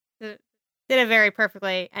nailed Yep. it. Did it very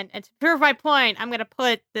perfectly. And to prove my point, I'm gonna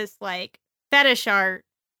put this like fetish art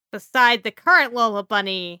beside the current Lola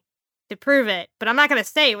Bunny to prove it. But I'm not gonna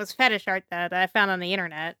say it was fetish art that I found on the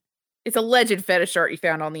internet. It's alleged fetish art you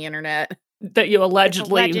found on the internet. That you allegedly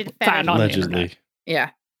Alleged found on the Allegedly. internet. Yeah.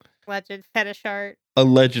 Alleged fetish art.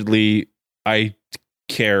 Allegedly, I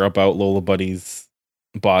care about Lola Bunny's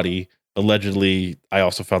body. Allegedly, I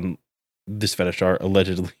also found this fetish art.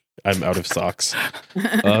 Allegedly, I'm out of socks.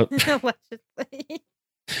 Allegedly.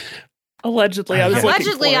 Allegedly, I was looking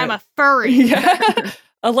Allegedly, for I'm it. a furry. Yeah.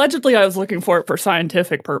 Allegedly, I was looking for it for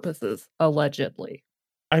scientific purposes. Allegedly.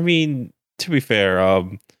 I mean, to be fair,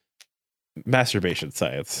 masturbation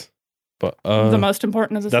science. But The most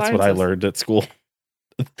important is the that's what I sciences. learned at school.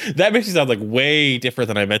 That makes me sound like way different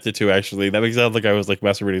than I meant it to, actually. That makes it sound like I was like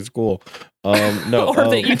masturbating in school. No. or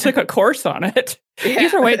that you took a course on it.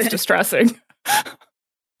 Either way, it's distressing.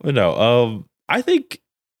 No, I think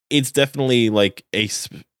it's definitely like a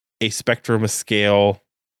spectrum, a scale,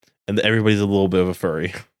 and everybody's a little bit of a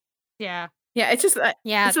furry. Yeah. Yeah, it's just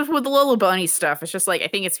Yeah. it's just with the Lola Bunny stuff. It's just like I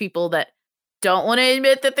think it's people that don't want to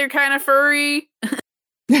admit that they're kind of furry.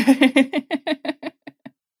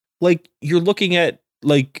 Like you're looking at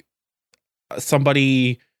like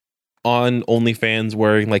somebody on OnlyFans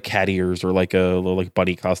wearing like cat ears or like a little like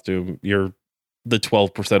bunny costume. You're the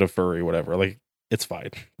 12% of furry, whatever. Like it's fine.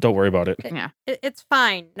 Don't worry about it. Yeah. It's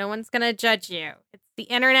fine. No one's gonna judge you. It's the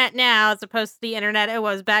internet now as opposed to the internet it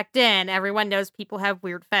was back then. Everyone knows people have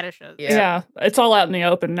weird fetishes. Yeah. Yeah, it's all out in the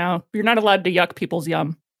open now. You're not allowed to yuck people's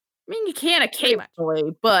yum. I mean, you can Pretty much.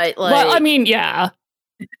 occasionally, but like, Well, I mean, yeah.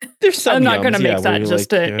 There's some I'm not going to yums, make where that you're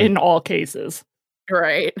just like, yeah. in all cases.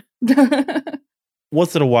 right?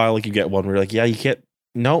 Once in a while, like you get one where you're like, yeah, you can't.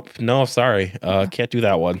 Nope, no, sorry, can't do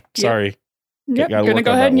that one. Sorry, Yep, gotta you're going to work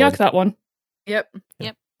go on ahead and that yuck that one. Yep.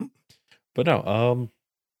 but no.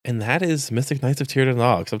 And that is Mystic Knights of Tyr and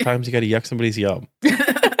Nog. Sometimes you got to yuck somebody's yum.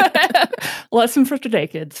 Lesson for today,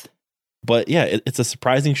 kids. But yeah, it's a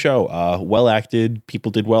surprising show. Well acted.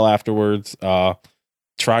 People did well afterwards.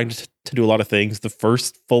 Trying to do a lot of things. The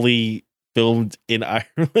first fully filmed in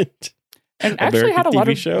Ireland. And actually had a American lot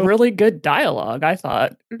TV of show. really good dialogue, I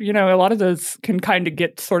thought. You know, a lot of those can kind of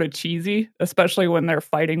get sort of cheesy, especially when they're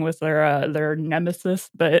fighting with their nemesis.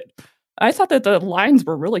 But I thought that the lines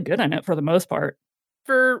were really good in it for the most part.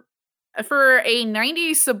 For a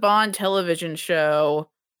 90s Saban television show,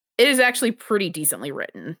 it is actually pretty decently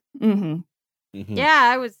written. Mm-hmm. Mhm.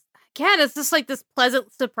 Yeah, it's just like this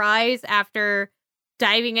pleasant surprise after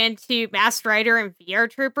diving into Masked Rider and VR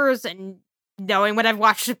Troopers and knowing what I've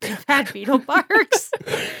watched of Big Bad Beetleborgs.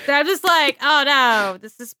 So I'm just like, oh no,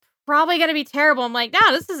 this is probably going to be terrible. I'm like,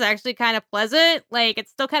 no, this is actually kind of pleasant. Like,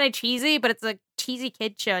 it's still kind of cheesy, but it's a cheesy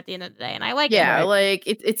kid show at the end of the day, and I like Yeah, it. like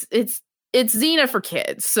it's Xena for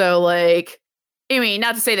kids. So like, I mean,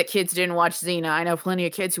 not to say that kids didn't watch Xena. I know plenty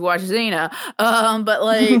of kids who watch Xena. But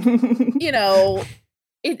like, you know,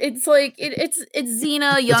 it's like it's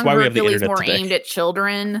Xena why we younger, have the Philly's internet more today. aimed at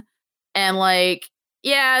children, and like,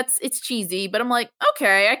 yeah, it's cheesy, but I'm like,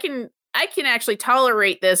 okay, I can actually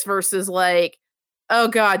tolerate this versus like, oh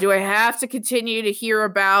god, do I have to continue to hear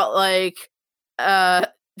about like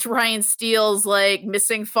Ryan Steele's like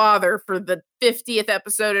missing father for the 50th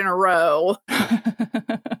episode in a row?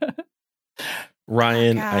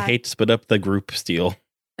 Ryan, Oh, I God. hate to split up the group Steel.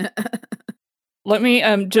 Let me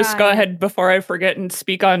just go Right. ahead before I forget and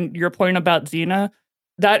speak on your point about Xena.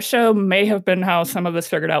 That show may have been how some of us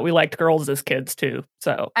figured out we liked girls as kids too.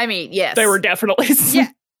 So I mean, yes, there were definitely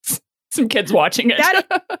some kids watching it.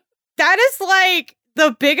 That is like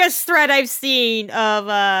the biggest thread I've seen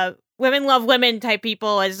of women love women type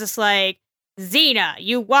people is just like Xena.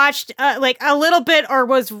 You watched like a little bit or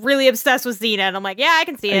was really obsessed with Xena. And I'm like, yeah, I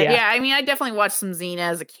can see it. Yeah. Yeah, I mean, I definitely watched some Xena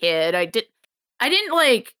as a kid. I didn't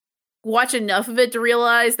like watch enough of it to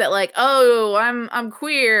realize that like, oh, I'm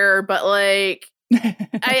queer, but like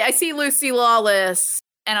I see Lucy Lawless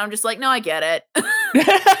and I'm just like, no, I get it.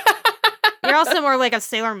 You're also more like a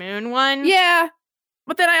Sailor Moon one. Yeah.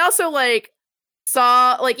 But then I also like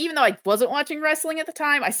saw like, even though I wasn't watching wrestling at the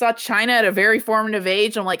time, I saw China at a very formative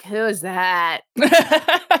age. I'm like, who is that?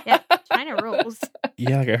 Yeah, China rules.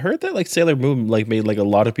 Yeah, like I heard that like Sailor Moon like made like a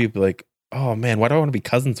lot of people like, oh man, why do I want to be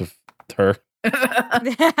cousins with her?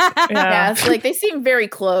 Yeah, it's like they seem very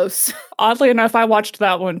close. Oddly enough, I watched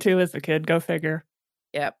that one too as a kid. Go figure.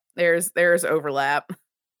 Yep. There's overlap.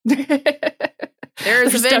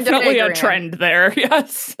 There's a Venn definitely diagram. a trend there.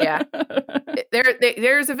 Yes. Yeah.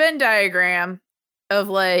 There's a Venn diagram of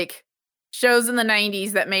like shows in the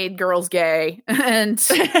 90s that made girls gay. And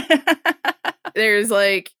there's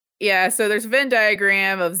like, yeah, so there's a Venn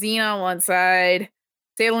diagram of Xena on one side,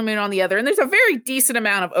 Sailor Moon on the other, and there's a very decent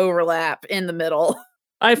amount of overlap in the middle.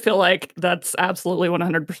 I feel like that's absolutely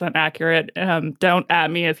 100% accurate. Don't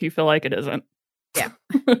at me if you feel like it isn't. Yeah.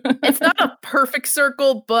 It's not a perfect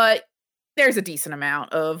circle, but there's a decent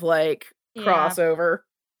amount of like Yeah. crossover.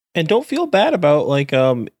 And don't feel bad about like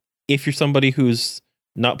if you're somebody who's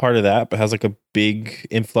not part of that but has like a big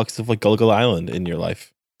influx of like Gulligal Island in your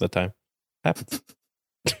life that time. Happens.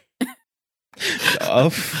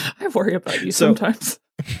 I worry about you So- sometimes.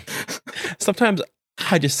 Sometimes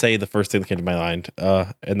I just say the first thing that came to my mind,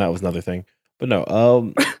 and that was another thing. But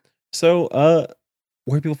no, so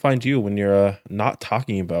where do people find you when you're not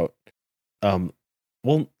talking about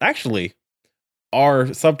well actually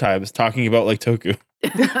are sometimes talking about like Toku.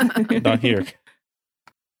 Not here.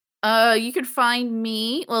 You could find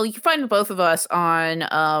me. Well, you can find both of us on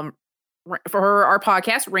for our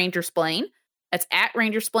podcast, Rangersplain. That's at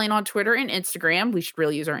Rangersplain on Twitter and Instagram. We should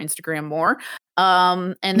really use our Instagram more.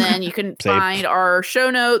 And then you can Same. find our show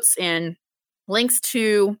notes and links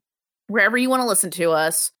to wherever you want to listen to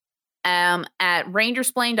us at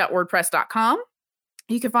rangersplain.wordpress.com.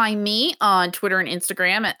 You can find me on Twitter and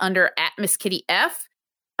Instagram at Miss Kitty F.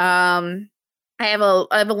 I have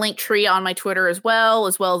a link tree on my Twitter as well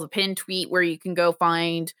as a pinned tweet where you can go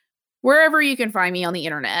find wherever you can find me on the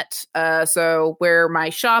internet. So where my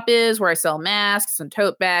shop is, where I sell masks and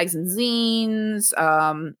tote bags and zines,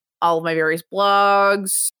 all of my various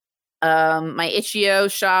blogs, my Itch.io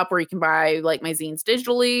shop where you can buy like my zines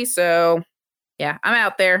digitally. So yeah, I'm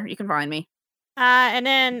out there. You can find me. And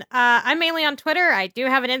then I'm mainly on Twitter. I do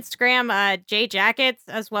have an Instagram, J Jackets,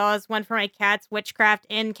 as well as one for my cats, Witchcraft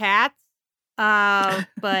in Cats.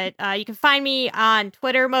 But you can find me on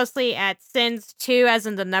Twitter mostly at Sins2, as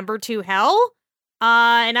in the number 2 hell.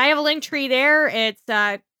 And I have a link tree there. It's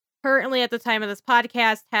currently at the time of this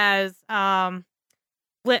podcast has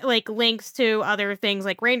like links to other things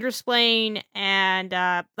like Rangersplain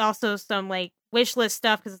and also some like wish list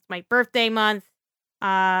stuff because it's my birthday month.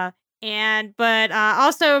 But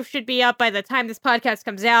also should be up by the time this podcast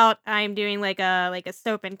comes out. I'm doing like a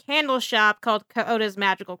soap and candle shop called Coda's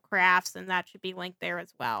Magical Crafts, and that should be linked there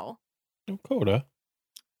as well. Oh, Coda.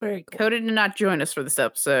 Very cool. Coda did not join us for this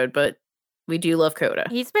episode, but we do love Coda.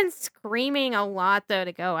 He's been screaming a lot though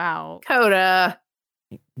to go out. Coda.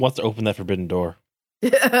 Wants to open that forbidden door.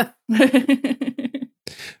 Yeah.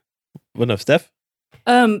 What enough, Steph?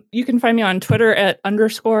 You can find me on Twitter at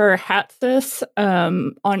 _Hatsis,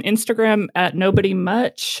 on Instagram at Nobody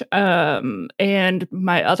Much, and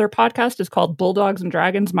my other podcast is called Bulldogs and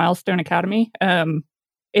Dragons Milestone Academy, and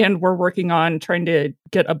we're working on trying to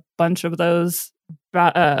get a bunch of those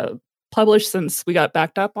published since we got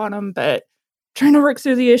backed up on them, but trying to work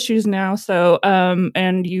through the issues now. So,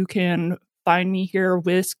 and you can find me here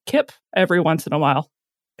with Kip every once in a while.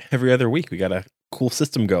 Every other week we got a cool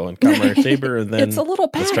system going. Comrade Saber, and then It's a little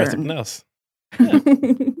let's try something pattern. else. Yeah.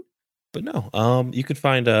 But no, you can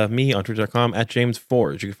find me on twitter.com at James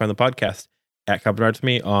Forge. You can find the podcast at Common Art to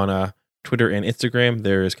Me on Twitter and Instagram.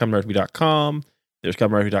 There's commonartme.com. There's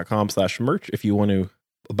commonartme.com/merch if you want to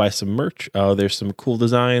buy some merch. There's some cool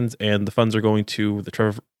designs, and the funds are going to the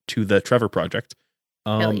Trevor Project.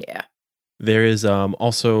 Hell yeah. There is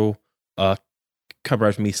also Cover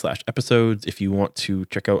Art to Me /episodes if you want to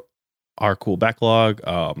check out our cool backlog.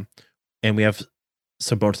 And we have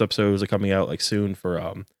some bonus episodes are coming out like soon for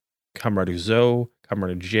Comrade Zoe,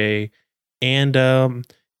 Comrade J, and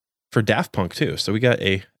for Daft Punk too. So we got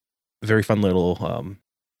a very fun little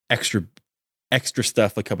extra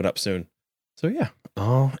stuff like coming up soon. So yeah.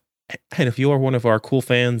 And if you are one of our cool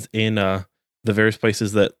fans in the various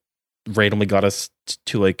places that randomly got us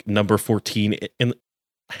to like number 14 in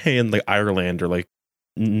and like Ireland are like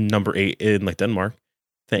number 8 in like Denmark.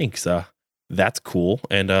 Thanks. That's cool.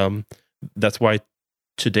 And that's why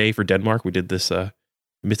today for Denmark we did this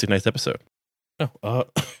Mystic Knights episode. Oh,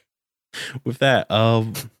 with that,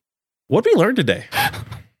 what did we learn today?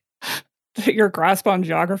 That your grasp on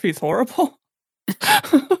geography is horrible.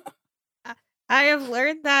 I have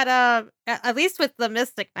learned that, at least with the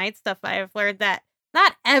Mystic Knight stuff, I have learned that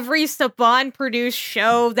not every Saban produced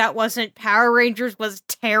show that wasn't Power Rangers was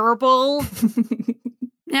terrible.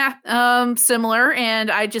 Yeah, similar. And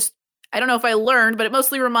I don't know if I learned, but it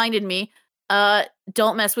mostly reminded me,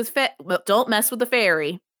 don't mess with the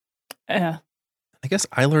fairy. Yeah. I guess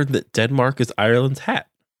I learned that Denmark is Ireland's hat.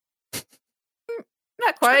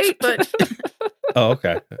 Not quite, but Oh,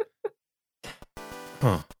 okay.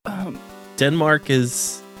 Huh. Denmark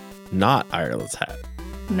is not Ireland's hat.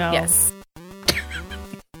 No. yes.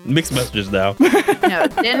 Mixed messages now.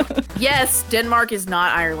 No, yes, Denmark is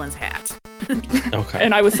not Ireland's hat. Okay.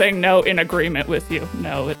 And I was saying no in agreement with you.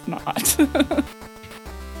 No, it's not.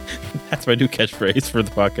 That's my new catchphrase for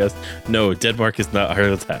the podcast. No, Denmark is not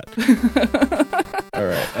Ireland's hat. All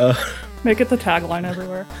right. Make it the tagline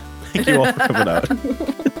everywhere. Thank you all for coming out.